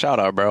ever get a shout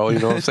out, bro? You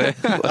know what I'm saying?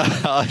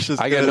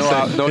 I get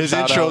no his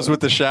shout intros out.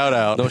 with the shout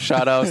out. No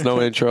shout outs, no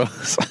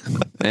intros.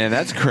 Man,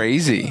 that's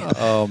crazy.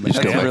 Oh, man. You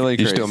still, That's really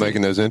you still crazy.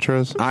 making those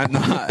intros? I'm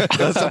not.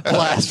 That's a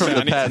blast from the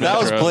Sounding past. That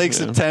was intro, Blake's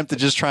yeah. attempt at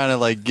just trying to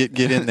like get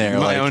in there.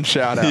 My like, own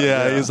shout out.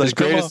 Yeah, he was like,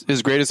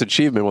 His greatest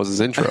achievement was his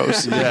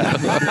intros.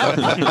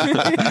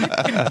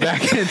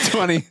 Back in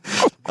 20.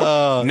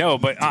 No,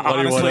 but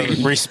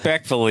honestly,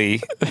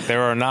 respectfully,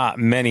 there are not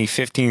many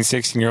 15,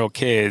 16-year-old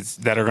kids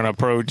that are going to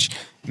approach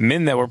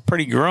men that were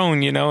pretty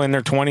grown, you know, in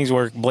their 20s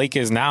where Blake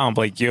is now. I'm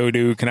like, yo,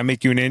 dude, can I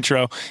make you an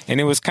intro? And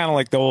it was kind of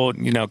like the old,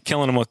 you know,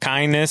 killing them with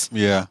kindness.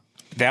 Yeah.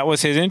 That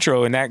was his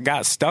intro, and that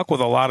got stuck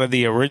with a lot of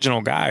the original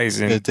guys.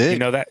 And It did. You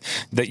know, that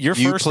your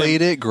You first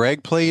played it.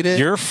 Greg played it.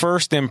 your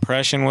first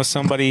impression with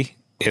somebody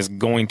is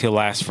going to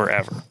last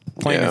forever.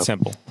 Plain and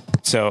simple.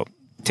 So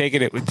take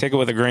it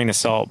with a grain of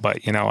salt.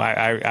 But you know,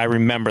 I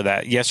remember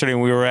that yesterday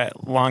when we were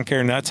at Lawn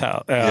Care Nuts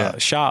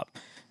house, shop.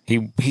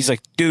 He's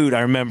like, dude,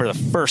 I remember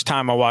the first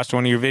time I watched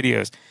one of your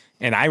videos.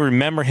 And I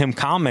remember him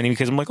commenting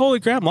because I'm like, holy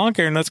crap, Lawn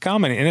Care Nuts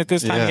commenting. And at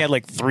this time, he had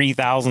like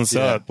 3,000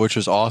 subs. which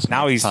was awesome.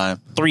 Now at the he's time.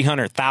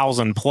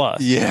 300,000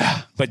 plus.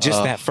 Yeah. But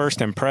just that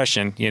first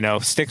impression, you know,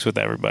 sticks with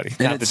everybody.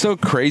 And it's so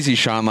crazy,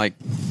 Sean. Like,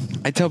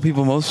 I tell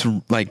people most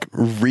like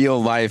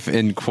real life,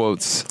 in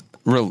quotes,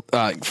 real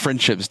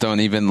friendships don't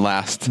even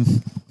last,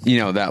 you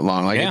know, that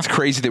long. Like, it's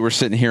crazy that we're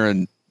sitting here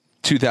in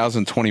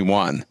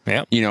 2021.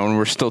 Yep. You know, and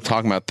we're still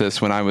talking about this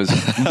when I was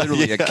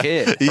literally a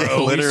kid. Bro,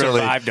 we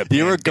literally. survived a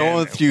You were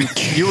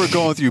pandemic.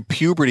 going through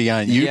puberty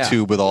on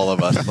YouTube with all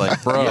of us.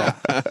 Like, bro. Yeah.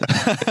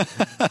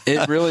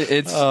 It's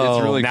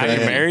really Now crazy.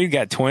 you're married,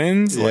 got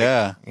twins. Like,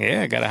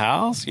 Yeah. got a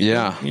house.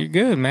 Yeah. You're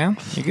good, man.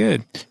 You're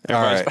good.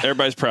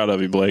 Everybody's proud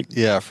of you, Blake.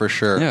 Yeah, for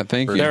sure. Yeah,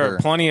 thank For you. There sure. are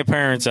plenty of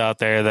parents out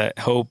there that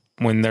hope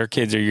when their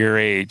kids are your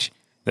age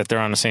that they're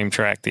on the same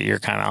track that you're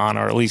kind of on,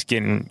 or at least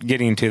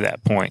getting to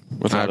that point.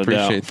 Without I a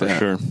doubt, appreciate for that.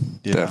 sure.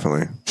 Yeah.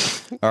 Definitely.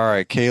 All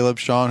right, Caleb,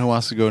 Sean, who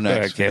wants to go next?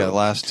 ahead, We got Caleb. the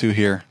last two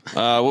here.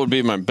 What would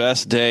be my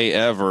best day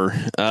ever?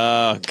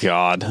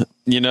 God.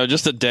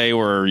 Just a day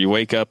where you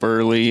wake up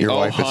early. Your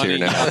wife is honey,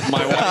 here now.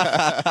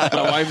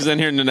 My wife's in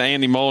here, and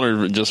Andy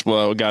Molnar just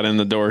got in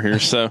the door here.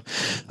 So,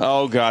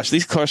 oh gosh,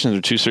 these questions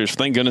are too serious.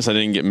 Thank goodness I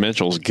didn't get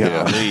Mitchell's.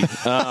 Golly.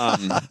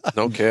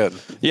 No kid.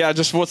 Yeah,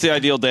 just what's the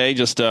ideal day?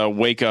 Just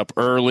wake up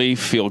early,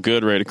 feel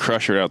good, ready to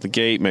crush her out the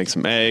gate, make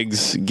some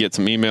eggs, get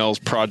some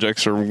emails,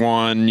 projects are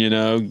won,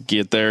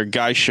 get there.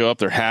 Guys show up,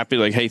 they're happy,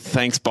 like, hey,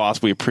 thanks,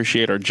 boss. We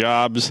appreciate our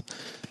jobs.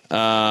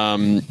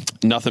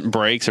 Nothing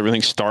breaks.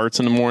 Everything starts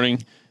in the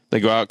morning. They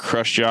go out,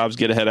 crush jobs,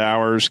 get ahead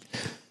hours.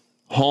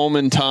 Home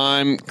in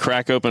time,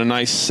 crack open a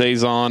nice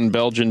Saison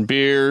Belgian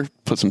beer,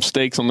 put some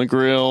steaks on the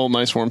grill,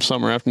 nice warm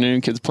summer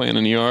afternoon, kids playing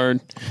in the yard.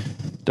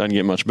 Doesn't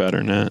get much better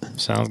than that.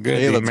 Sounds good.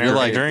 Caleb, The you're American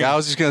like, dream. I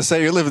was just going to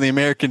say, you're living the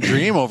American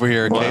dream over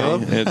here,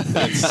 Caleb.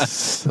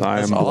 I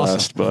am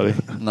blessed, buddy.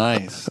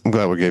 Nice. I'm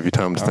glad we gave you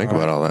time to think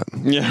about all that.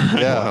 Yeah.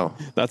 Yeah. Wow.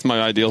 That's my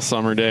ideal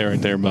summer day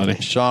right there, buddy.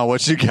 Sean,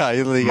 what you got?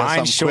 You got Mine's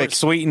something short, quick.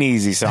 sweet, and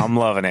easy, so I'm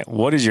loving it.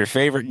 What is your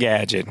favorite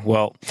gadget?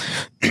 Well,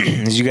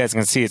 as you guys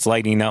can see, it's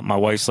lighting up. My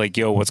wife's like,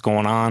 yo, what's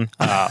going on?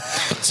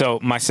 So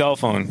my cell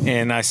phone,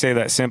 and I say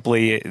that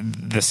simply,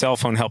 the cell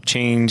phone helped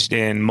change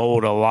and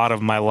mold a lot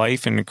of my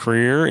life and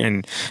career,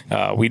 and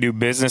we do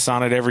business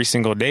on it every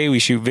single day. We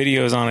shoot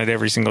videos on it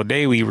every single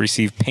day. We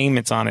receive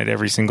payments on it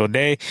every single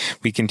day.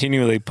 We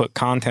continually put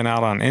content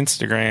out on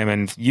Instagram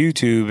and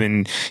YouTube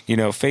and,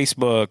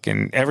 Facebook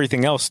and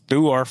everything else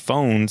through our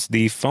phones.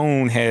 The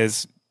phone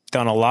has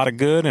done a lot of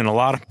good and a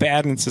lot of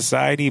bad in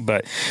society,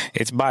 but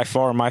it's by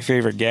far my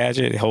favorite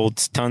gadget. It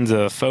holds tons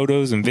of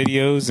photos and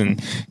videos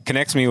and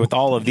connects me with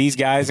all of these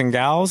guys and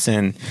gals,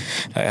 and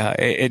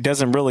it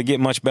doesn't really get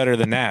much better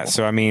than that.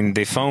 So, I mean,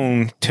 the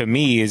phone to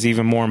me is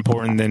even more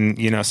important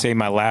than, say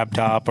my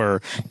laptop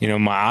or,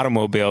 my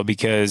automobile,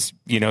 because,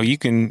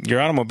 your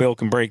automobile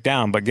can break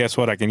down, but guess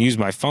what? I can use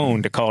my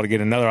phone to call to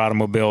get another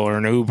automobile or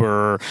an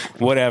Uber or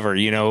whatever.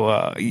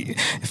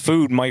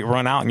 Food might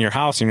run out in your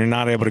house and you're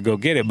not able to go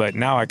get it, but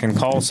now I can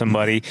call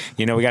somebody.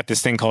 We got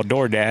this thing called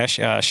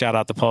DoorDash. Shout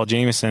out to Paul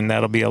Jameson.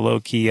 That'll be a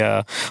low-key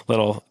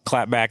little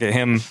clap back at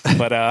him,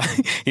 but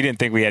he didn't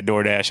think we had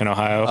DoorDash in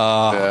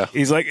Ohio.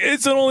 He's like,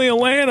 it's an only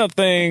Atlanta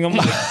thing. I'm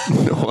like,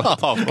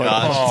 Oh,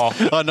 gosh.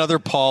 Another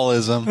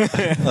Paulism.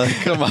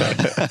 Come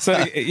on.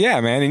 So,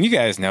 yeah, man, and you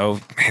guys know,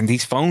 man,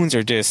 these phones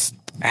are just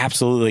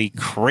absolutely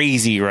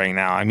crazy right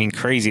now. I mean,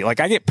 crazy. Like,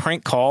 I get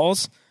prank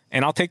calls,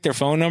 and I'll take their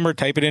phone number,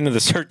 type it into the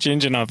search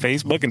engine on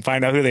Facebook, and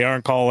find out who they are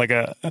and call like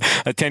a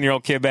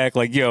 10-year-old kid back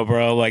like, yo,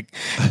 bro, like,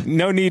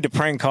 no need to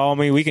prank call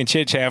me. We can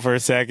chit-chat for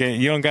a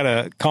second. You don't got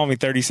to call me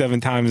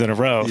 37 times in a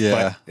row.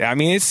 Yeah. But, I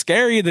mean, it's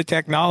scary, the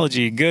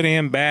technology, good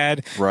and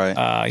bad. Right.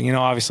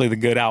 Obviously the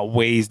good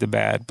outweighs the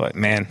bad. But,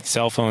 man,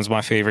 cell phone's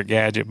my favorite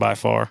gadget by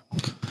far.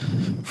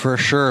 For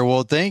sure.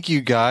 Well, thank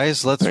you,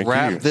 guys. Let's Thank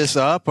wrap you. this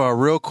up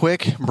real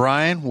quick.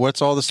 Brian,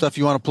 what's all the stuff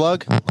you want to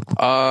plug?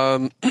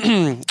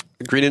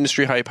 Green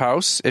Industry Hype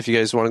House. If you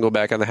guys want to go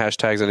back on the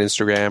hashtags on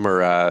Instagram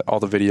or all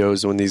the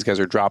videos when these guys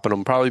are dropping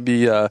them, probably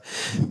be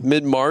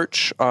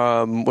mid-March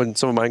when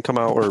some of mine come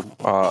out, or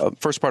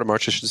first part of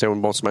March, I should say,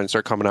 when most of mine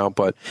start coming out.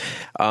 But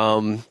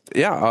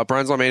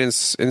Brian's Law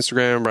Maintenance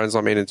Instagram, Brian's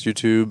Law Maintenance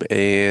YouTube,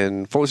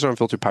 and Fully Stone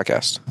Unfiltered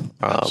podcast,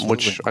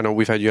 which I know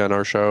we've had you on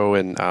our show,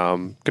 and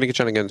going to get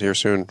you on again here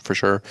soon for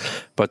sure.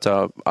 But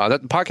that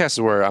podcast is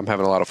where I'm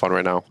having a lot of fun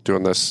right now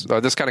doing this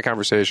kind of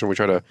conversation. We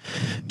try to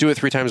do it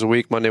 3 times a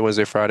week, Monday,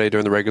 Wednesday, Friday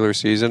during the regular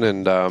season,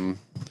 and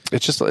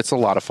it's a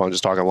lot of fun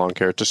just talking lawn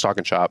care, just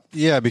talking shop.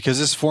 Yeah, because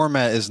this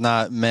format is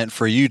not meant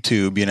for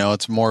YouTube.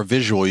 It's more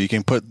visual. You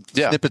can put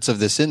snippets of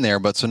this in there,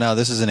 but so now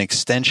this is an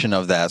extension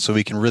of that, so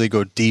we can really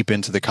go deep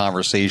into the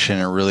conversation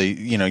and really,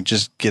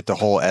 just get the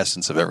whole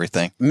essence of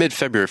everything.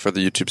 Mid-February for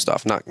the YouTube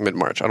stuff, not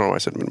mid-March. I don't know why I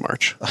said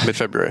mid-March.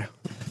 Mid-February.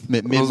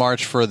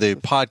 Mid-March for the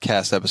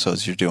podcast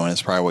episodes you're doing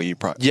is probably what you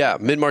probably... Yeah,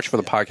 mid-March for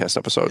the podcast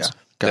episodes. Yeah.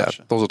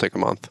 Gotcha. Yeah, those will take a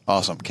month.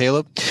 Awesome.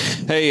 Caleb?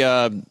 Hey,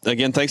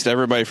 again, thanks to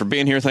everybody for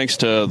being here. Thanks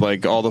to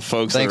all the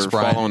folks Thanks, that are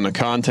Brian. following the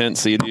content.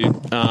 See,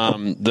 dude,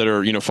 that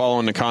are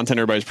following the content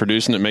everybody's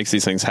producing that makes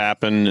these things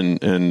happen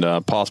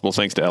and possible.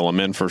 Thanks to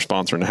LMN for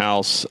sponsoring the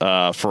house.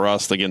 For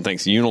us, again,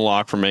 thanks to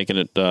Unilock for making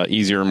it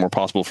easier and more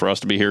possible for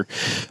us to be here.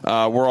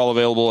 We're all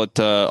available at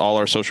all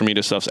our social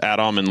media stuffs at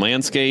and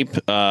Landscape.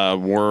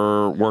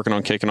 We're working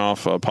on kicking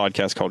off a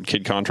podcast called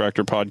Kid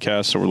Contractor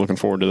Podcast, so we're looking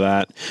forward to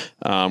that.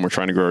 We're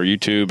trying to grow our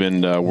YouTube,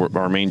 and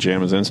our main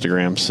jam is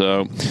Instagram.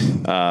 So,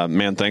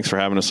 man, thanks for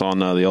having us on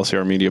the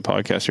LCR Media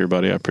podcast here,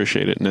 buddy. I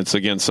appreciate it. And it's,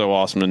 again, so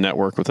awesome to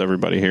network with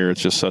everybody here.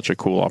 It's just such a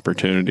cool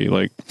opportunity.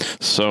 I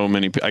get so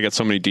many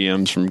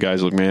DMs from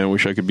guys like, man, I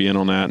wish I could be in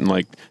on that.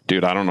 And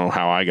dude, I don't know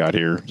how I got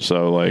here.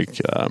 So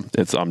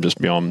I'm just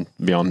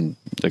beyond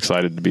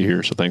excited to be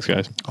here. So thanks,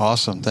 guys.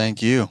 Awesome.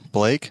 Thank you.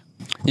 Blake?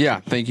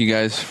 Yeah, thank you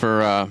guys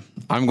for.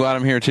 I'm glad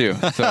I'm here too.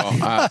 So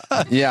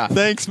yeah,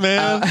 Thanks,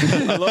 man.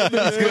 I love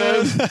these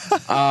guys.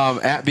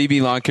 At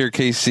BB Lawn Care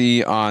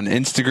KC on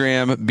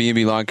Instagram,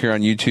 B&B Lawn Care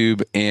on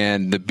YouTube,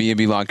 and the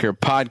B&B Lawn Care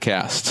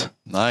podcast.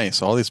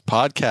 Nice. All these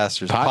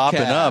podcasters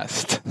popping up.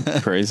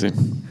 Crazy.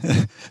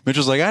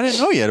 Mitchell's like, I didn't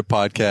know you had a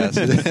podcast.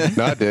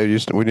 No,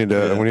 dude. We need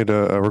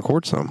to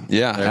record some.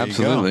 Yeah, There you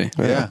absolutely.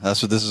 go. Yeah,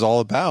 that's what this is all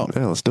about.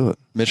 Yeah, let's do it.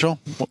 Mitchell?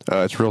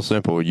 It's real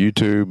simple.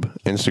 YouTube,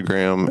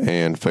 Instagram,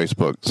 and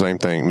Facebook. Same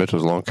thing.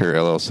 Mitchell's Lawn Care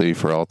LLC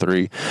for all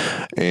three.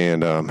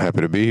 And I'm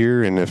happy to be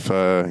here. And if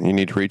you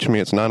need to reach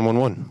me, it's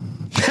 911.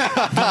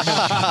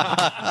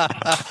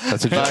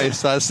 That's a joke.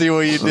 Nice. I see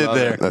what you did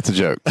there. That's a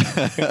joke.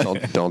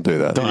 Don't do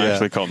that. Don't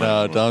actually call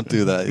No, don't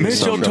do that.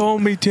 Mitchell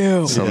told me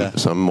to.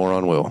 Some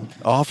moron will.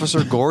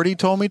 Officer Gordy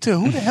told me to.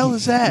 Who the hell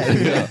is that?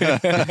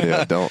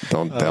 Yeah, don't.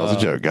 That was a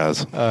joke,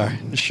 guys. All right.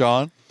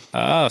 Sean?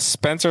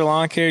 Spencer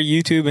Lawn Care,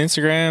 YouTube,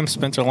 Instagram,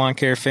 Spencer Lawn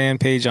Care fan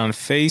page on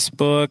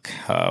Facebook.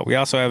 We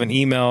also have an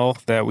email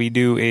that we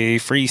do a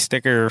free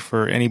sticker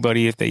for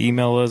anybody if they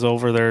email us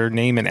over their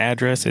name and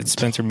address. It's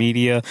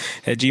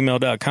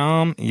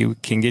spencermedia@gmail.com. You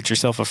can get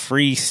yourself a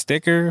free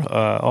sticker.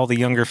 All the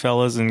younger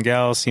fellas and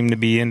gals seem to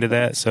be into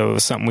that, so it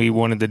was something we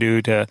wanted to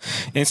do to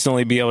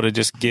instantly be able to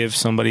just give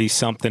somebody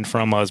something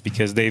from us,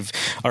 because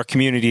our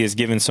community has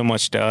given so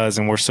much to us,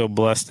 and we're so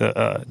blessed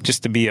to,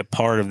 just to be a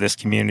part of this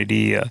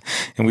community. And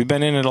we've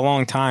been in it a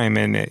long time,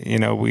 and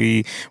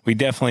we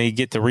definitely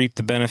get to reap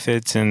the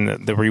benefits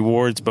and the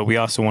rewards, but we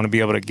also want to be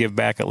able to give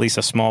back at least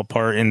a small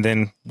part. And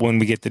then when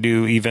we get to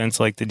do events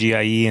like the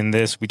GIE and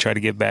this, we try to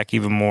give back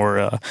even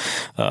more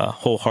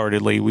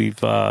wholeheartedly.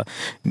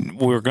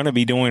 We're going to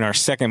be doing our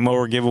second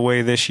mower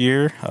giveaway this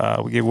year.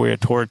 We gave away a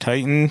Toro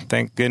Titan.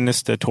 Thank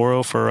goodness to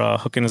Toro for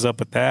hooking us up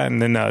with that,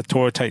 and then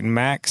Toro Titan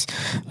Max.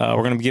 We're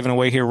going to be giving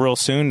away here real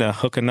soon to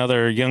hook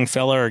another young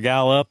fella or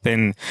gal up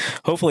and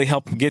hopefully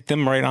help get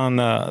them right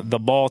on the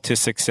ball to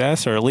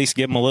success, or at least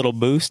give them a little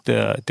boost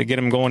to get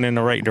them going in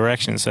the right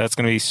direction. So that's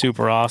going to be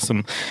super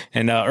awesome.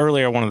 And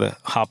earlier I wanted to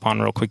hop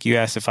on real quick. You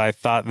asked if I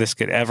thought this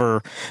could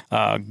ever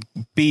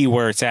be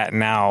where it's at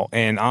now.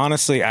 And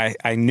honestly,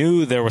 I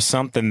knew there was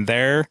something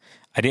there.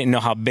 I didn't know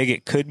how big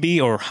it could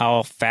be or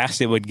how fast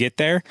it would get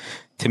there.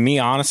 To me,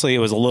 honestly, it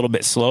was a little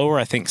bit slower.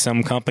 I think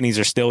some companies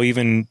are still,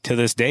 even to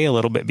this day, a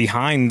little bit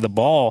behind the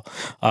ball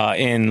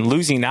in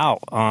losing out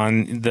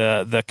on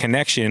the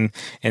connection.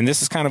 And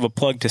this is kind of a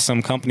plug to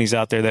some companies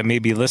out there that may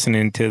be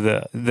listening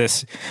to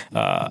this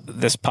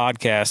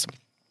podcast.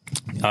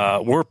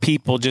 We're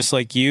people just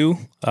like you.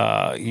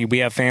 We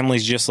have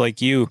families just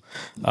like you.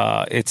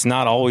 It's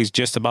not always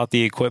just about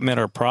the equipment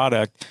or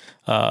product.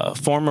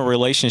 Form a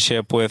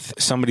relationship with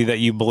somebody that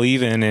you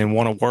believe in and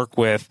want to work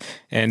with,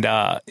 and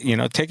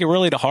take it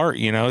really to heart.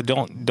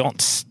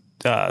 Don't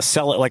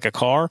sell it like a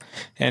car,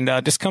 and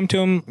just come to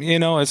them,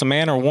 as a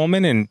man or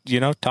woman, and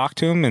talk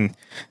to them, and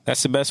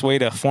that's the best way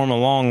to form a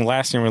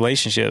long-lasting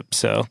relationship.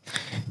 So,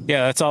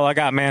 yeah, that's all I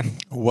got, man.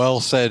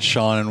 Well said,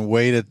 Sean, and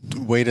way to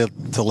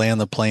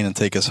land the plane and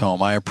take us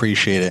home. I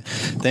appreciate it.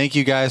 Thank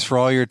you guys for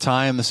all your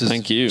time. This is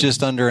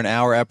just under an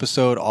hour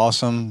episode.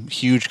 Awesome,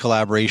 huge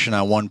collaboration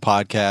on one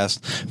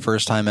podcast.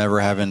 First time ever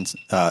having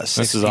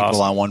 6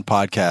 people on one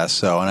podcast.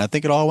 So, and I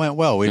think it all went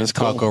well. We didn't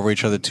talk over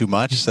each other too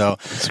much. So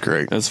it's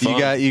great. That's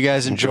fun. You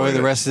guys enjoy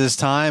the rest of this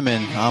time,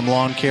 and I'm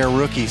Lawn Care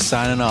Rookie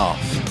signing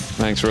off.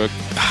 Thanks, Rook.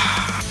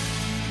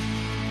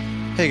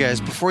 Hey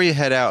guys, before you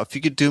head out, if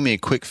you could do me a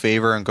quick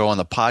favor and go on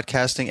the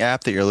podcasting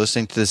app that you're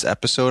listening to this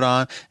episode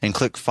on and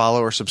click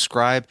follow or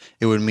subscribe,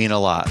 it would mean a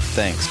lot.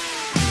 Thanks.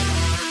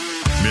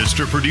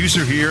 Mr.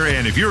 Producer here,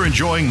 and if you're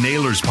enjoying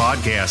Naylor's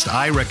podcast,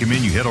 I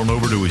recommend you head on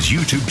over to his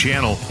YouTube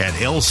channel at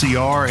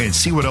LCR and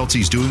see what else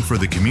he's doing for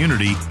the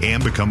community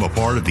and become a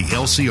part of the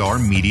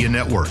LCR Media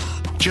Network.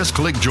 Just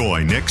click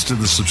join next to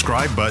the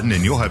subscribe button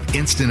and you'll have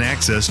instant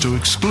access to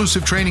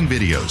exclusive training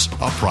videos,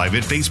 a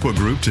private Facebook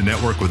group to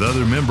network with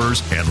other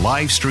members, and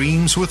live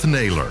streams with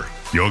Naylor.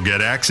 You'll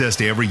get access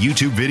to every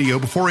YouTube video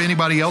before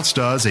anybody else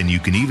does, and you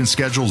can even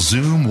schedule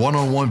Zoom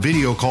one-on-one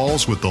video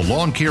calls with the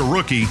Lawn Care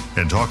Rookie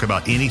and talk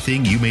about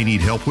anything you may need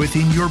help with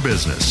in your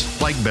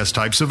business, like best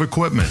types of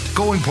equipment,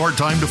 going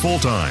part-time to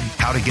full-time,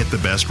 how to get the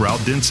best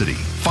route density,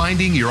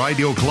 finding your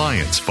ideal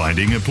clients,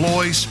 finding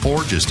employees,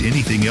 or just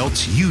anything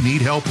else you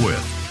need help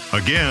with.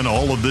 Again,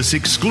 all of this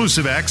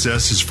exclusive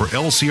access is for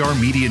LCR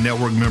Media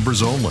Network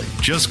members only.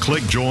 Just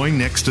click join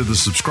next to the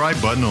subscribe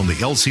button on the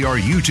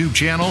LCR YouTube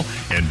channel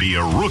and be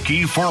a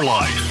rookie for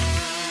life.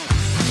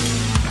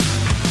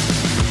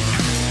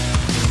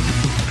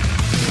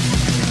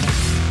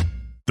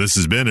 This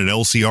has been an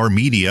LCR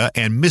Media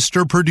and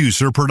Mr.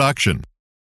 Producer production.